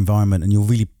cinematic environment, and you're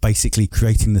really basically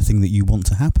creating the thing that you want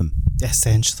to happen?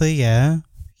 Essentially, yeah.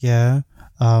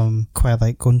 Quite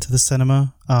like going to the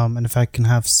cinema. And if I can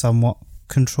have somewhat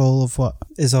control of what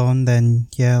is on, then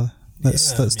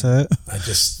let's do it.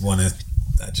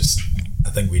 I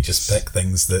think we just pick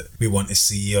things that we want to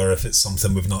see, or if it's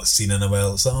something we've not seen in a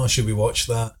while, it's like, should we watch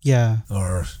that? Yeah.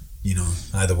 Or,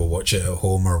 either we'll watch it at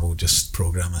home or we'll just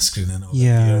program a screening of it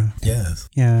here.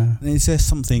 Yeah. Is there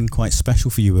something quite special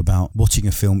for you about watching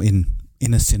a film in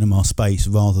a cinema space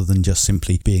rather than just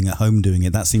simply being at home doing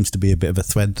it? That seems to be a bit of a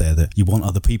thread there, that you want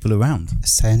other people around.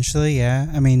 Essentially, yeah.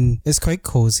 I mean, it's quite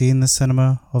cozy in the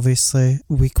cinema, obviously.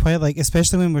 We quite like,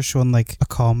 especially when we're showing like a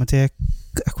comedy,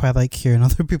 I quite like hearing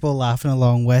other people laughing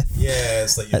along with. Yeah,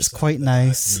 it's like... It's quite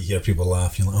nice. You hear people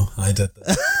laugh, you're like, I did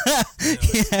this.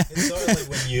 It's sort of like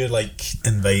when you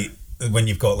when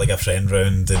you've got like a friend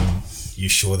round and you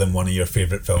show them one of your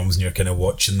favourite films and you're kind of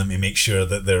watching them, you make sure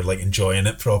that they're like enjoying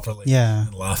it properly. Yeah.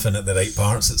 And laughing at the right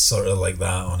parts. It's sort of like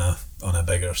that on a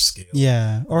bigger scale.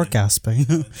 Yeah, or gasping.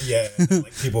 Yeah,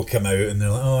 like people come out and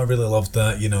they're like, I really loved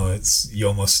that. You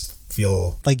almost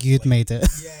feel like you'd made it.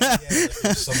 Like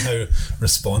you're somehow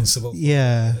responsible.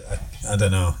 Yeah. I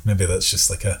don't know. Maybe that's just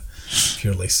like a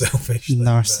purely selfish thing,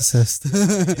 narcissist.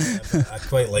 But I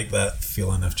quite like that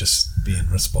feeling of just being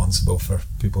responsible for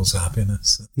people's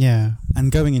happiness. Yeah.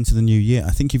 And going into the new year,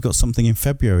 I think you've got something in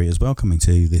February as well coming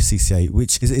to the CCA,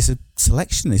 which is a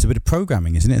selection. It's a bit of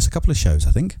programming, isn't it? It's a couple of shows,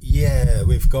 I think. Yeah,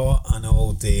 we've got an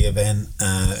all-day event.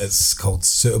 It's called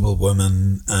Suitable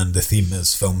Women, and the theme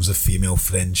is films of female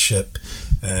friendship.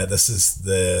 This is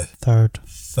the third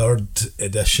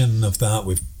edition of that.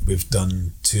 We've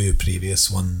done 2 previous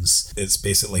ones. It's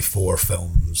basically 4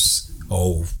 films,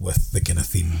 all with the kind of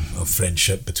theme of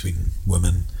friendship between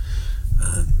women.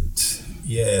 And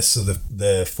so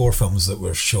the 4 films that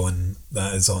we're showing,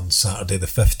 that is on Saturday the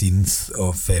 15th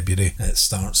of February. It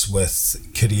starts with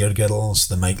Career Girls,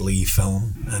 the Mike Leigh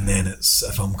film, and then it's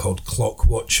a film called Clock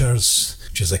Watchers,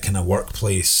 which is a kind of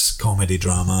workplace comedy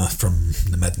drama from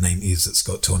the mid-90s. It's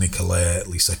got Toni Collette,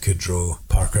 Lisa Kudrow,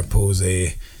 Parker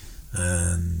Posey,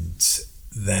 and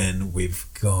then we've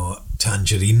got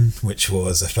Tangerine, which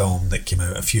was a film that came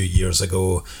out a few years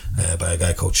ago by a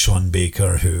guy called Sean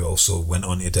Baker, who also went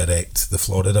on to direct The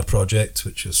Florida Project,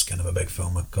 which was kind of a big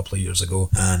film a couple of years ago.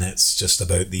 And it's just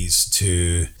about these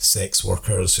 2 sex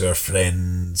workers who are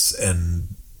friends in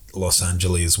Los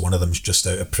Angeles. One of them's just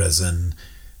out of prison,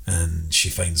 and she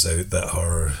finds out that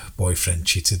her boyfriend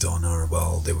cheated on her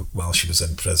while she was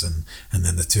in prison, and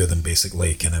then the 2 of them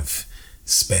basically kind of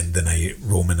spend the night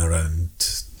roaming around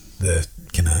the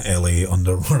kind of LA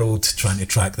underworld trying to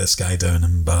track this guy down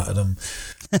and batter him.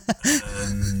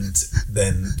 And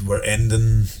then we're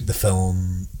ending the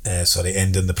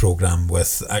programme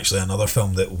with actually another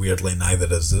film that weirdly neither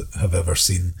of us have ever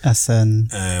seen,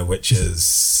 which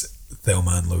is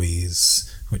Thelma and Louise,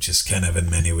 which is kind of in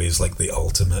many ways like the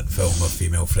ultimate film of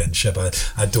female friendship.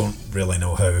 I don't really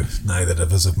know how neither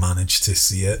of us have managed to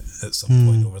see it at some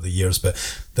point over the years, but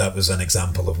that was an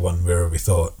example of one where we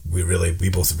thought we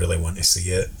both really want to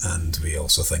see it, and we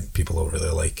also think people will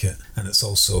really like it. And it's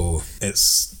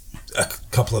a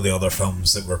couple of the other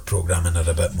films that we're programming are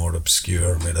a bit more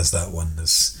obscure, whereas that one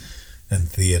is, in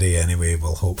theory anyway,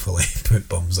 will hopefully put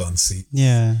bums on seats.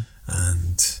 Yeah.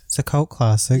 And it's a cult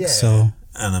classic, so...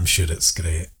 And I'm sure it's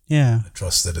great. Yeah. I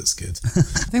trust that it's good.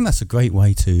 I think that's a great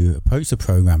way to approach the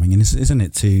programming, and isn't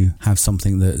it, to have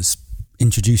something that's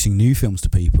introducing new films to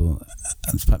people,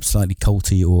 and perhaps slightly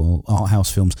culty or art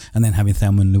house films, and then having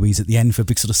Thelma and Louise at the end for a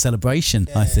big sort of celebration,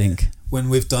 I think. When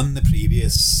we've done the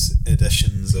previous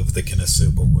editions of the kind of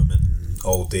Suitable Women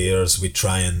all-dayers, we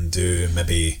try and do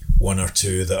maybe 1 or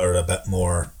 2 that are a bit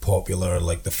more popular.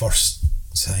 Like the first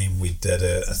time we did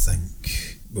it, I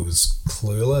think it was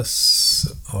Clueless,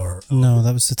 or... No,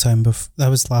 that was the time before. That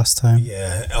was last time.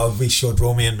 Yeah, we showed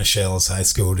Romy and Michelle's high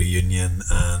school reunion,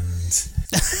 and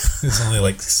it was only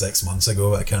like 6 months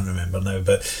ago, I can't remember now,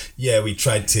 but yeah, we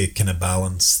tried to kind of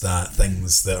balance that,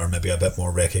 things that are maybe a bit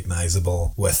more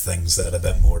recognisable with things that are a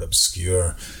bit more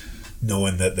obscure,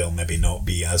 knowing that they'll maybe not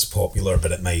be as popular,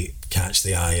 but it might catch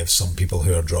the eye of some people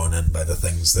who are drawn in by the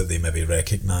things that they maybe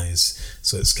recognise.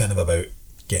 So it's kind of about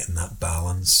getting that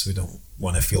balance. We don't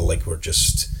want to feel like we're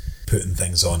just putting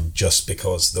things on just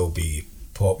because they'll be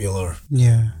popular.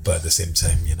 Yeah. But at the same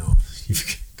time,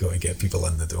 you've got to get people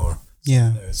in the door.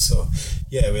 Yeah. So,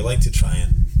 yeah, we like to try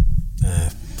and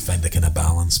find a kind of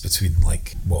balance between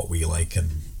like what we like and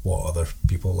what other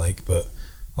people like. But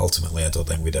ultimately, I don't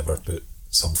think we'd ever put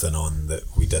something on that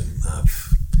we didn't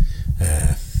have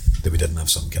that we didn't have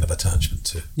some kind of attachment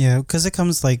to. Yeah, because it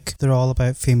comes like they're all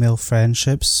about female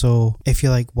friendships. So if you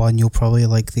like one, you'll probably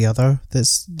like the other.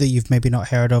 That you've maybe not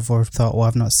heard of or thought, well,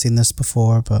 I've not seen this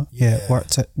before. But yeah,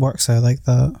 it works out like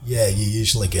that. Yeah, you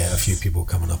usually get a few people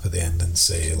coming up at the end and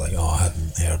say like, "Oh, I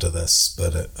hadn't heard of this,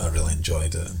 but I really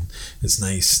enjoyed it." And it's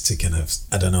nice to kind of,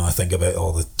 I don't know, I think about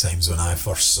all the times when I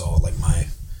first saw like my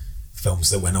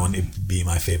films that went on to be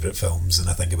my favourite films, and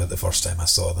I think about the first time I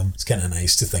saw them. It's kind of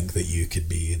nice to think that you could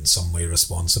be in some way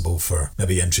responsible for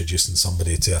maybe introducing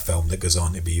somebody to a film that goes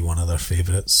on to be one of their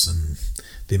favourites and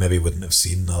they maybe wouldn't have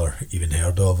seen or even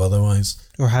heard of otherwise.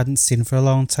 Or hadn't seen for a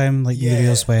long time, like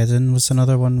Muriel's Wedding was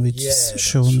another one we just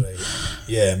shown. Right.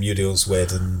 Yeah, Muriel's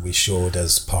Wedding we showed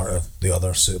as part of the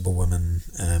other Suitable Women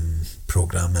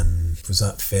programme in, was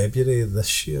that February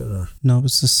this year? Or? No, it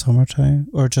was the summertime,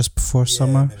 or just before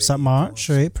summer. Was that March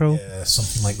or April? Yeah,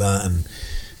 something like that. And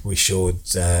we showed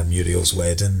Muriel's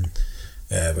Wedding,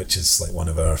 which is like one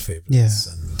of our favourites.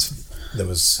 Yeah. And there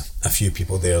was a few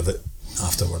people there that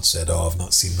afterwards said, "Oh, I've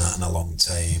not seen that in a long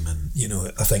time." And, you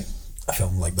know, I think a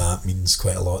film like that means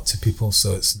quite a lot to people,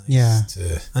 so it's nice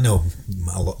to, I know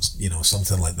a lot, you know,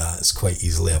 something like that is quite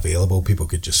easily available. People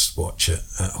could just watch it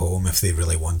at home if they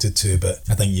really wanted to, but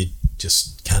I think you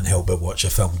just can't help but watch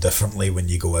a film differently when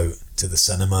you go out to the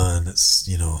cinema and it's,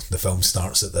 you know, the film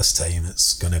starts at this time,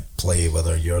 it's going to play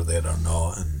whether you're there or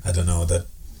not. And I don't know, that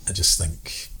I just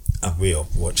think we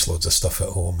watch loads of stuff at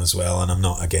home as well, and I'm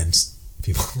not against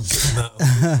people doing that,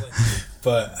 obviously.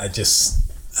 But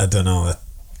I don't know,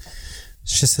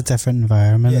 it's just a different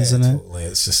environment, isn't it? Totally.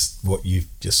 It's just what you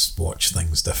just watch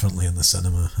things differently in the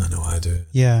cinema. I know I do.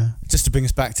 Yeah. Just to bring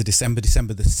us back to December the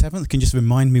 7th, can you just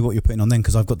remind me what you're putting on then?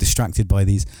 Because I've got distracted by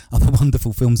these other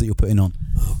wonderful films that you're putting on.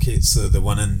 Okay, so the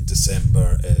one in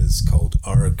December is called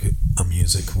Urg, A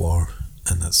Music War,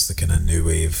 and that's the kind of new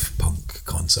wave punk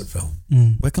concert film.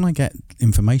 Where can I get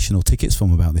information or tickets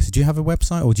from about this? Do you have a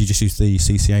website or do you just use the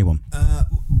CCA one?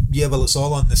 Yeah, well, it's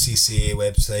all on the CCA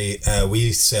website.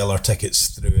 We sell our tickets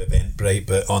through Eventbrite,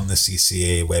 but on the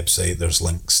CCA website there's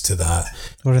links to that.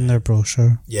 Or in their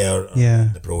brochure. Yeah, or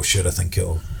in the brochure I think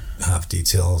it'll have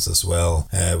details as well.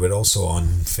 We're also on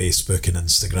Facebook and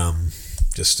Instagram.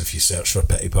 Just if you search for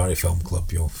Pity Party Film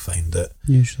Club, you'll find it.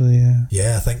 Usually, yeah.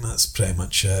 Yeah, I think that's pretty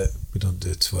much it. We don't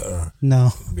do Twitter.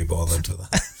 No. Couldn't be bothered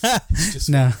with that. Just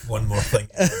one more thing.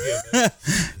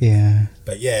 Yeah.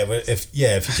 But yeah, if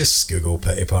you just Google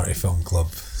Pity Party Film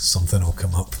Club, something will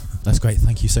come up. That's great.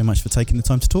 Thank you so much for taking the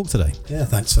time to talk today. Yeah,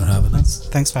 thanks for having us.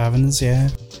 Thanks for having us, yeah.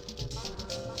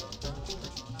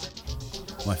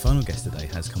 My final guest today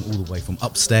has come all the way from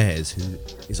upstairs, who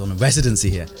is on a residency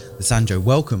here. Lisandro,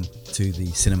 welcome to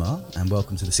the cinema and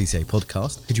welcome to the CCA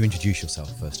podcast. Could you introduce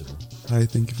yourself first of all? Hi,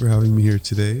 thank you for having me here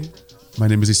today. My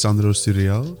name is Lisandro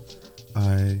Suriel.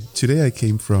 Today I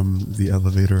came from the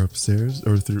elevator upstairs,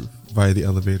 or via the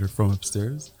elevator from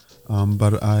upstairs.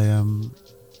 But I am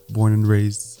born and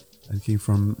raised and came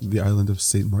from the island of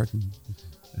St. Martin.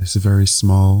 It's a very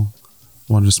small,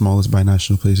 one of the smallest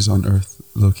binational places on Earth,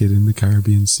 located in the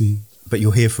Caribbean Sea. But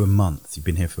you're here for a month. You've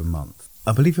been here for a month.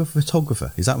 I believe you're a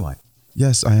photographer. Is that right?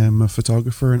 Yes, I am a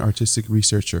photographer and artistic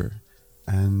researcher.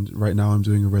 And right now I'm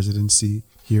doing a residency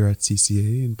here at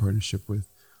CCA in partnership with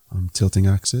Tilting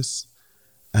Axis.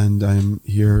 And I'm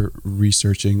here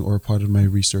researching, or part of my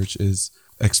research is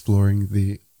exploring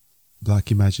the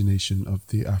Black imagination of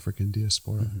the African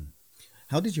diaspora. Mm-hmm.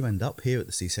 How did you end up here at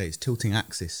the CCA's Tilting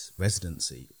Axis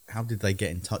residency? How did they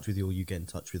get in touch with you, or you get in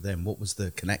touch with them? What was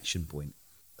the connection point?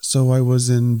 So I was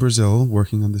in Brazil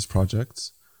working on this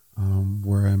project,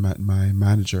 where I met my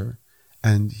manager,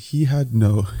 and he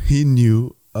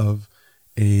knew of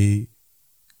a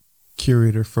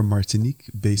curator from Martinique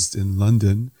based in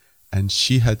London, and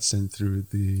she had sent through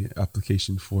the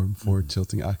application form for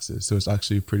Tilting Axis. So it's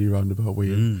actually a pretty roundabout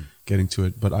way of getting to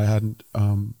it. But I hadn't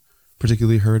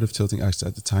particularly heard of Tilting Axis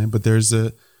at the time. But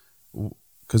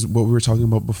because what we were talking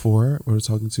about before, one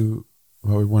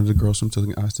of the girls from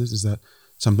Tilting Axis, is that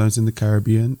sometimes in the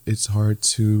Caribbean, it's hard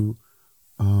to,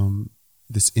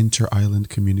 this inter-island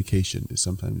communication is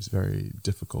sometimes very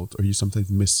difficult, or you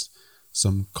sometimes miss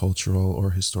some cultural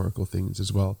or historical things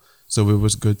as well. So it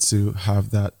was good to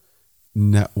have that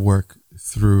network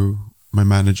through my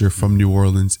manager from New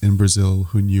Orleans in Brazil,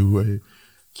 who knew a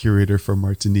curator from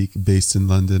Martinique based in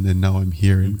London, and now I'm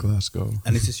here in Glasgow.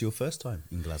 And is this your first time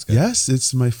in Glasgow? Yes,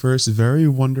 it's my first very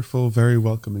wonderful, very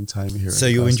welcoming time here. So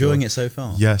you're enjoying it so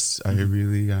far? Yes, I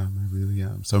really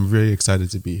am. So I'm very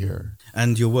excited to be here.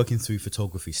 And you're working through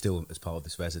photography still as part of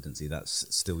this residency.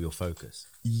 That's still your focus?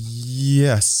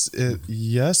 Yes.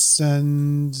 Yes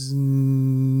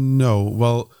and no.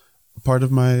 Well, part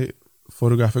of my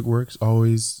photographic works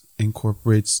always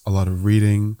incorporates a lot of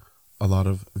reading, a lot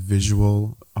of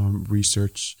visual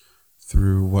research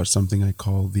through something I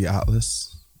call the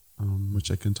Atlas, which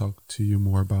I can talk to you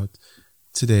more about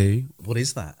today. What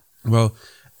is that? Well,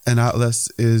 an atlas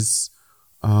is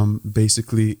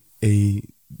basically a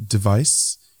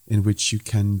device in which you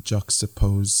can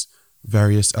juxtapose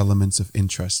various elements of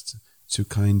interest to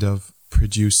kind of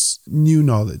produce new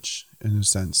knowledge, in a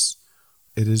sense.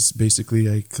 It is basically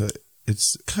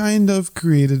it's kind of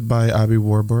created by Aby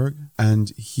Warburg, and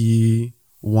he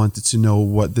wanted to know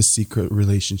what the secret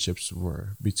relationships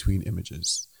were between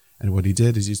images. And what he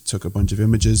did is he took a bunch of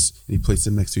images and he placed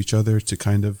them next to each other to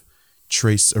kind of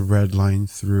trace a red line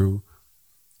through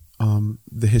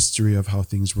the history of how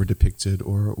things were depicted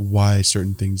or why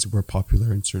certain things were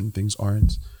popular and certain things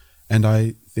aren't. And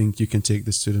I think you can take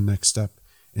this to the next step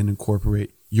and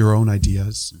incorporate your own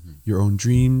ideas, your own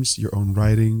dreams, your own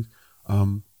writing,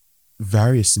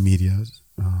 various media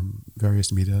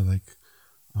like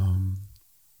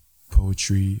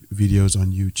poetry, videos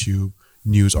on YouTube,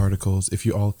 news articles. If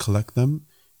you all collect them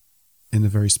in a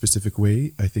very specific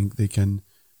way, I think they can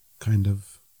kind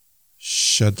of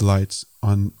shed light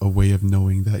on a way of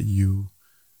knowing that you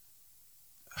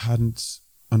hadn't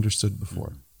understood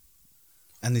before.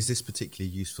 And is this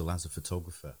particularly useful as a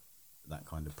photographer, that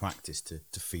kind of practice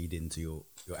to feed into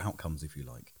your outcomes, if you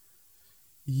like?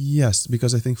 Yes,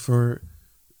 because I think for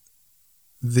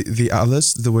the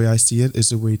Atlas, the way I see it,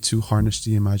 is a way to harness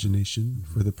the imagination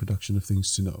for the production of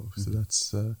things to know. So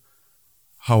that's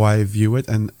how I view it.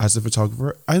 And as a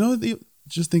photographer, I know that you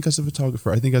just think as a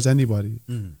photographer, I think as anybody,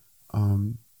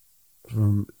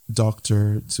 from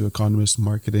doctor to economist,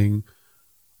 marketing,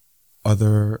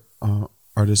 other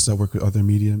artists that work with other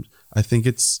mediums, I think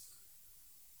it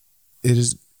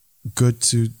is good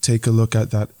to take a look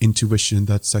at that intuition,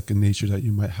 that second nature that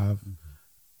you might have,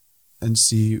 and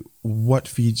see what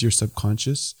feeds your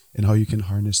subconscious and how you can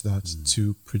harness that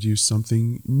to produce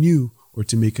something new or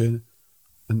to make an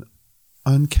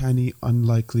uncanny,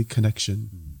 unlikely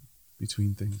connection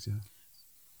between things. Yeah.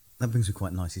 That brings me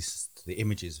quite nicely to the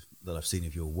images that I've seen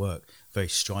of your work. Very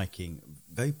striking,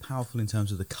 very powerful in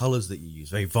terms of the colours that you use,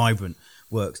 very vibrant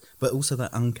works, but also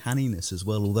that uncanniness as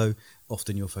well. Although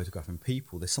often you're photographing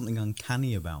people, there's something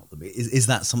uncanny about them. Is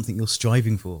that something you're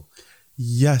striving for?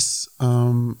 Yes.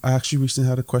 I actually recently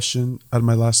had a question at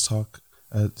my last talk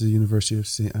at the University of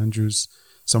St. Andrews.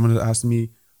 Someone had asked me,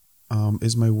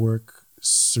 is my work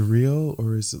surreal,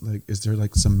 or is there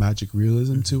like some magic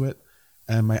realism to it?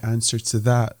 And my answer to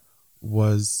that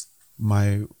was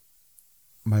my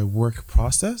work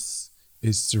process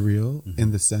is surreal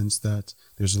in the sense that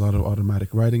there's a lot of automatic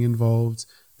writing involved.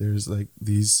 There's like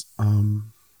these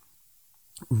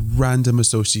random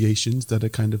associations that are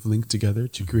kind of linked together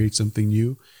to create something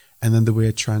new. And then the way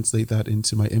I translate that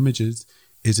into my images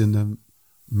is in a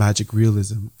magic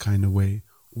realism kind of way,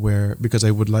 where, because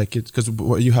I would like it, because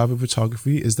what you have in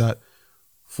photography is that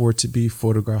for it to be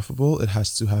photographable, it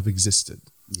has to have existed.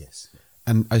 Yes.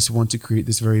 And I just want to create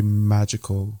this very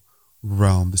magical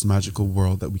realm, this magical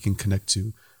world that we can connect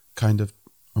to, kind of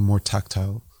a more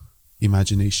tactile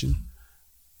imagination.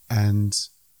 And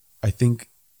I think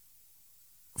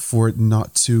for it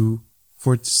to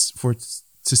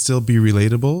still be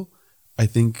relatable, I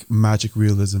think magic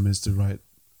realism is the right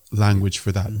language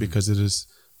for that, because it is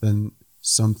then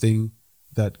something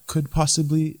that could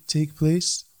possibly take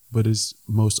place, but is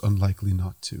most unlikely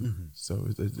not to. So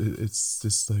it's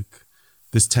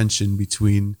this tension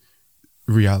between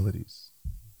realities.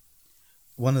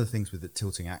 One of the things with the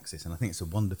Tilting Axis, and I think it's a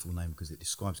wonderful name because it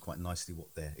describes quite nicely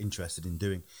what they're interested in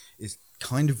doing, is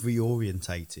kind of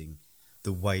reorientating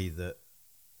the way that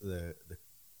the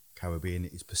Caribbean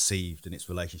is perceived and its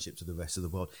relationship to the rest of the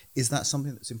world. Is that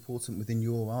something that's important within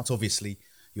your art? Obviously,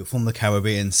 you're from the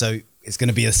Caribbean, so it's going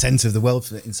to be a centre of the world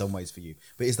in some ways for you.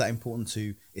 But is that important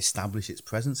to establish its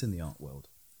presence in the art world?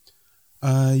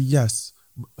 Yes.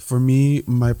 For me,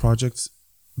 my project,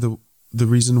 the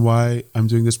reason why I'm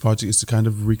doing this project is to kind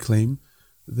of reclaim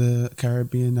the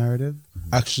Caribbean narrative.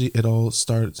 Actually, it all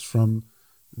starts from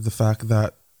the fact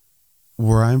that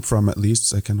where I'm from, at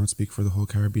least, I cannot speak for the whole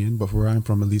Caribbean, but where I'm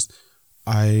from, at least,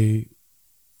 I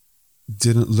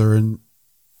didn't learn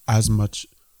as much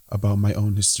about my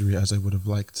own history as I would have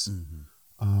liked.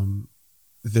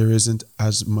 There isn't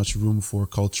as much room for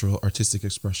cultural, artistic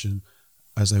expression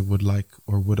as I would like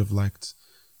or would have liked.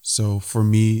 So for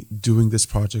me, doing this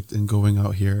project and going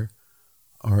out here,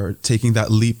 or taking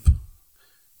that leap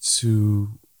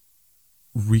to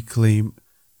reclaim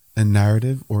a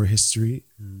narrative or a history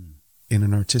in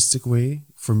an artistic way,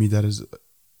 for me, that is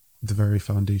the very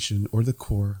foundation or the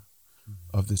core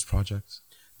of this project.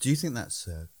 Do you think that's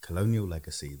a colonial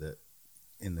legacy that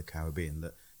in the Caribbean,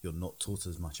 that you're not taught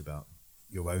as much about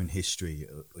your own history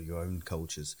or your own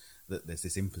cultures, that there's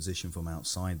this imposition from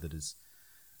outside that has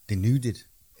denuded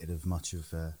it of much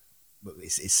of,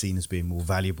 it's seen as being more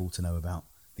valuable to know about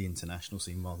the international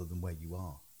scene rather than where you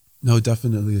are? No,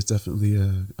 definitely. It's definitely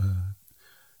a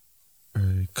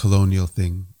colonial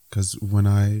thing. Because when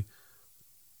I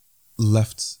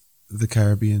left the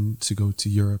Caribbean to go to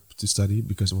Europe to study,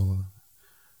 because, well,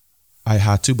 I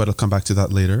had to, but I'll come back to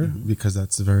that later, because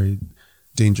that's a very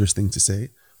dangerous thing to say.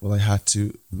 Well, I had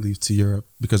to leave to Europe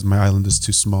because my island is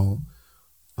too small.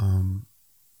 The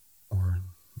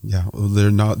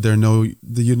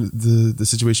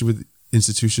situation with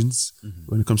institutions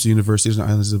when it comes to universities and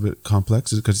islands is a bit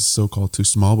complex because it's so-called too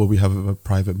small, but we have a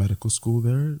private medical school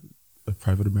there, a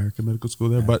private American medical school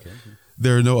there, but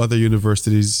there are no other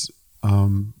universities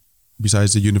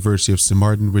besides the University of St.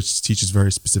 Martin, which teaches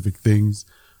very specific things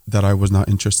that I was not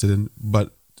interested in.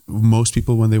 But most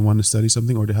people, when they want to study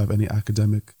something or to have any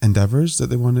academic endeavors that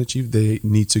they want to achieve, they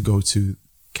need to go to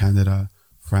Canada,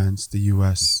 France, the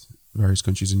US, various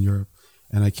countries in Europe.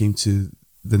 And I came to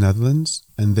the Netherlands,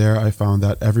 and there I found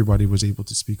that everybody was able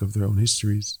to speak of their own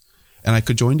histories. And I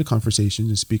could join the conversation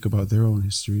and speak about their own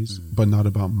histories, but not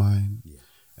about mine. Yeah.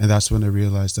 And that's when I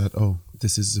realized that, oh,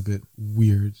 this is a bit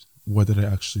weird. What did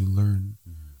I actually learn?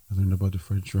 I learned about the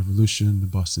French Revolution, the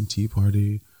Boston Tea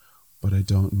Party, but I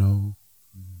don't know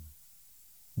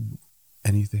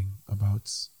anything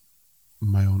about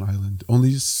my own island.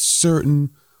 Only certain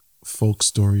folk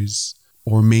stories,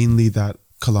 or mainly that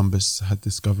Columbus had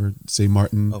discovered St.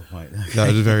 Martin. Oh, right. That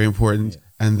was very important.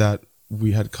 And that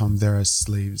we had come there as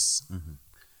slaves.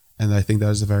 And I think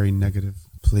that is a very negative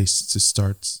place to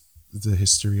start the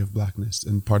history of blackness.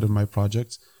 And part of my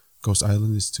project, Ghost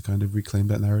Island, is to kind of reclaim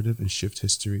that narrative and shift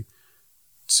history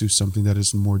to something that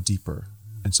is more deeper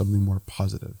and something more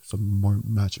positive, something more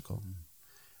magical.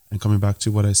 And coming back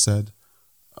to what I said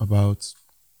about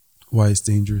why it's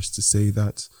dangerous to say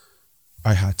that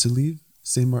I had to leave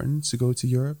St. Martin to go to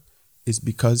Europe, is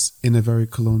because in a very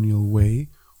colonial way,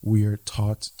 we are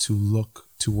taught to look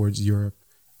towards Europe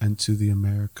and to the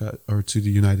America, or to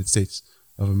the United States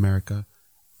of America,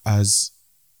 as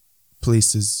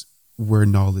places where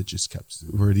knowledge is kept,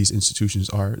 where these institutions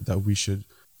are that we should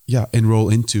enroll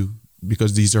into,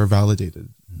 because these are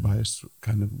validated by a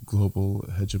kind of global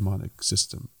hegemonic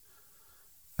system.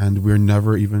 And we're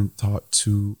never even taught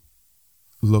to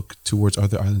look towards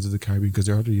other islands of the Caribbean, because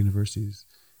there are other universities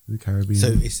in the Caribbean.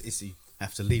 So it's you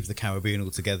have to leave the Caribbean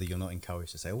altogether. You're not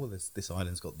encouraged to say, oh, well, this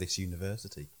island's got this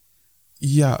university.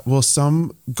 Yeah, well,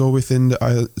 some go within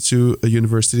to a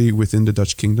university within the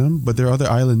Dutch Kingdom, but there are other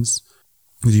islands,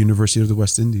 the University of the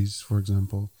West Indies, for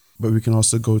example. But we can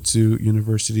also go to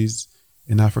universities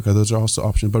in Africa. Those are also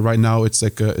options. But right now, it's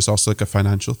also like a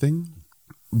financial thing.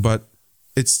 But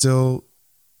it's still,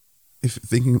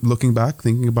 looking back,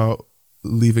 thinking about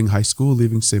leaving high school,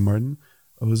 leaving St. Martin,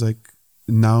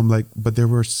 I'm like, but there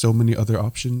were so many other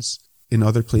options in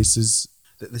other places.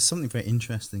 There's something very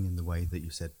interesting in the way that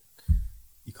you said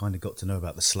you kind of got to know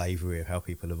about the slavery of how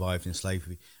people arrived in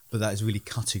slavery, but that is really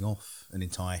cutting off an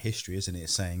entire history, isn't it?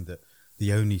 It's saying that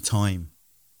the only time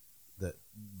that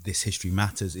this history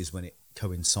matters is when it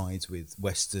coincides with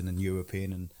Western and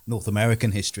European and North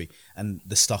American history, and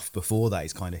the stuff before that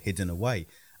is kind of hidden away.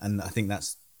 And I think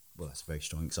that's a very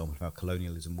strong example of how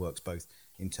colonialism works, both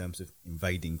in terms of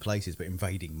invading places, but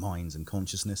invading minds and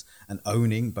consciousness, and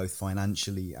owning both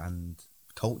financially and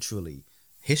culturally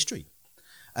history.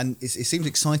 And it seems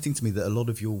exciting to me that a lot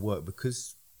of your work,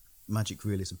 because magic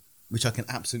realism, which I can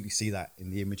absolutely see that in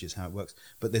the images, how it works,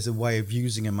 but there's a way of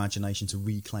using imagination to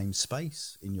reclaim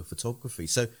space in your photography.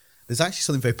 So there's actually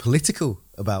something very political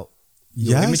about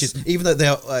your images, even though they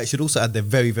are, I should also add, they're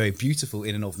very, very beautiful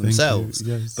in and of themselves.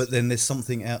 Yes. But then there's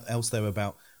something else there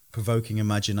about provoking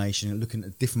imagination and looking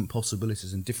at different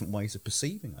possibilities and different ways of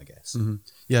perceiving, I guess. Mm-hmm.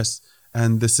 Yes.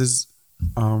 And this is,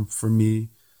 for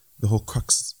me, the whole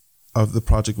crux of the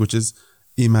project, which is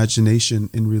imagination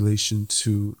in relation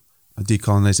to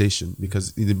decolonization,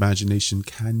 because the imagination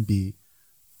can be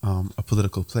a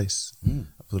political place,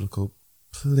 a political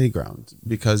playground.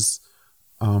 Because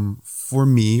for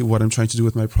me, what I'm trying to do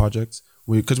with my project,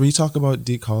 because when you talk about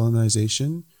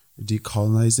decolonization,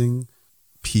 decolonizing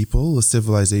people, a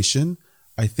civilization,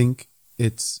 I think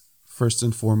it's first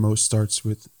and foremost starts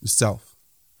with self.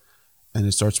 And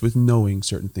it starts with knowing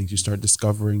certain things. You start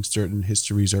discovering certain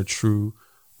histories are true,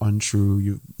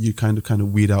 untrue. You kind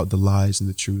of weed out the lies and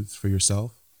the truth for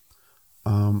yourself.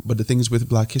 But the thing is, with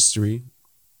Black history,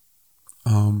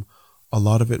 a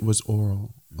lot of it was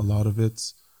oral. A lot of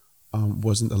it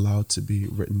wasn't allowed to be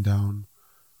written down.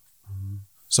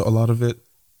 So a lot of it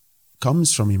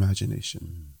comes from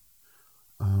imagination.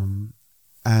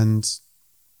 And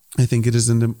I think it is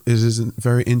a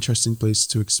very interesting place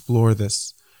to explore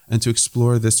this, and to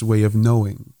explore this way of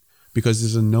knowing, because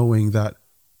there's a knowing that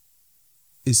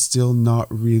is still not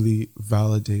really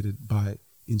validated by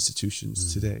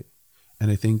institutions today. And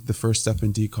I think the first step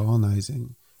in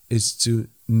decolonizing is to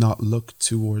not look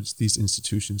towards these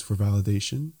institutions for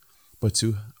validation, but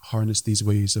to harness these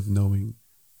ways of knowing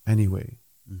anyway.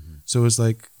 So it's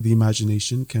like the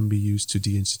imagination can be used to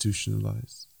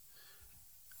deinstitutionalize,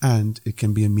 and it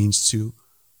can be a means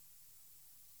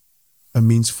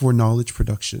for knowledge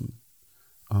production,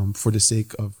 for the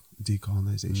sake of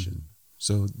decolonization.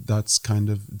 So that's kind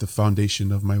of the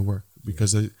foundation of my work,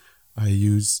 because I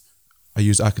use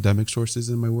academic sources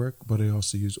in my work, but I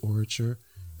also use orature.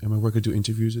 In my work, I do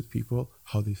interviews with people,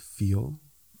 how they feel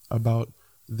about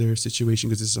their situation,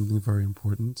 because it's something very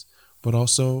important, but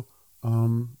also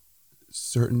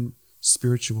certain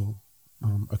spiritual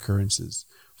occurrences.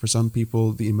 For some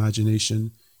people, the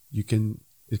imagination, it can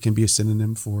be a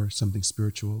synonym for something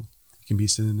spiritual. It can be a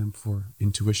synonym for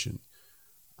intuition.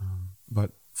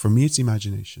 But for me, it's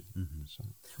imagination. So.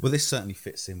 Well, this certainly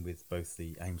fits in with both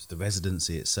the aims of the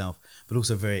residency itself, but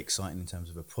also very exciting in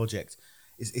terms of a project.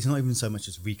 It's not even so much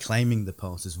as reclaiming the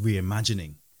past as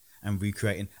reimagining and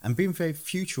recreating and being very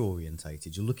future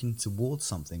orientated. You're looking towards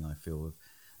something, I feel,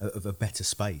 of a better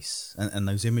space, and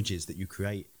those images that you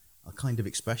create are kind of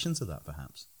expressions of that,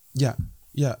 perhaps. Yeah,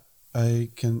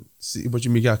 I can see what you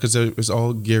mean. Yeah, because it was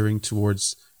all gearing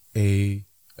towards a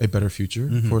better future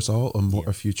for us all,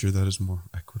 a future that is more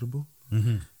equitable,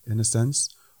 in a sense.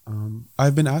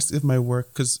 I've been asked if my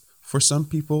work, because for some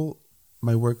people,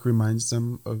 my work reminds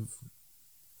them of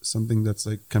something that's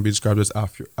like can be described as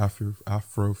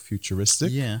Afrofuturistic.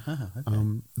 Yeah. Okay.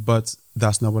 But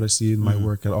that's not what I see in my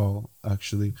work at all.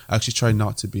 Actually, I actually try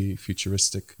not to be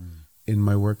futuristic in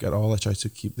my work at all. I try to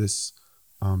keep this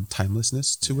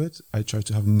timelessness to it. I try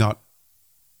to have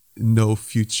no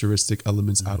futuristic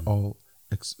elements at all,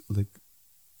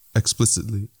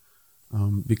 explicitly,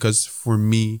 because for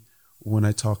me, when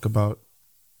I talk about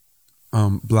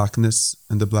blackness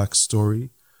and the black story,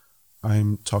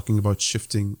 I'm talking about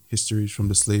shifting histories from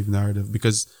the slave narrative.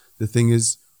 Because the thing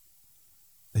is,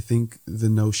 I think the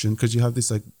notion, because you have this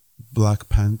like Black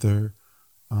Panther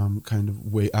kind of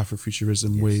way,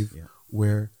 Afrofuturism wave,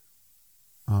 where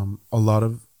a lot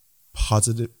of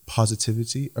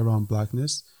positivity around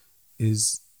blackness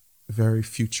is very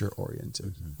future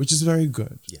oriented, which is very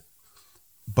good. Yeah.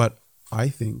 But I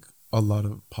think a lot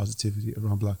of positivity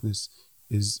around blackness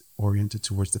is oriented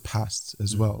towards the past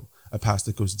as well, a past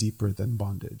that goes deeper than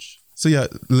bondage. So yeah,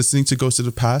 listening to Ghosts of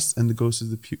the Past and the Ghosts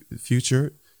of the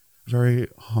Future, very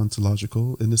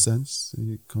hauntological in a sense.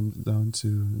 It comes down to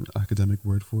an academic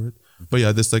word for it. But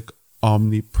yeah, this like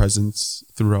omnipresence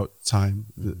throughout time,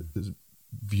 this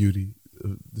beauty,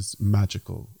 this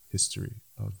magical history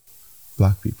of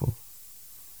Black people.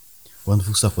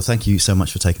 Wonderful stuff. Well, thank you so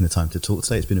much for taking the time to talk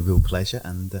today. It's been a real pleasure.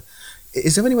 And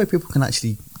is there any way people can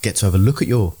actually get to have a look at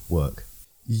your work?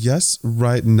 Yes,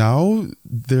 right now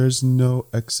there's no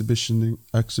exhibition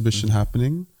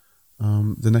happening.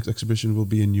 The next exhibition will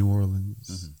be in New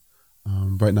Orleans.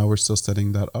 Right now we're still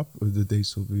setting that up. The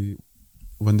dates will be,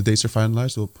 when the dates are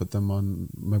finalized, we'll put them on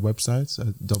my website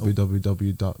at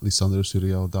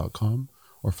www.lisandrosuriel.com,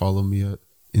 or follow me at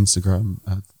Instagram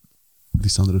at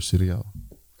lisandrosuriel.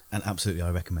 And absolutely,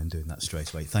 I recommend doing that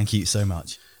straight away. Thank you so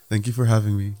much. Thank you for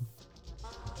having me.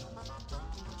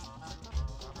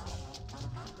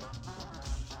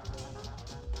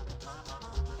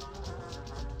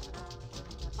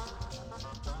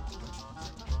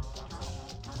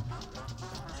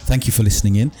 Thank you for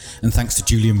listening in, and thanks to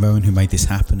Julian Rowan who made this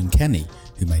happen, and Kenny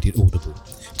who made it audible.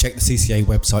 Check the CCA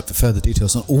website for further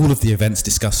details on all of the events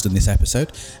discussed in this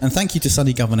episode, and thank you to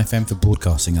Sunny Govern FM for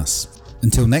broadcasting us.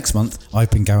 Until next month,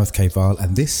 I've been Gareth K. Vile,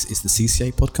 and this is the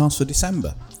CCA podcast for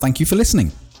December. Thank you for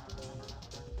listening.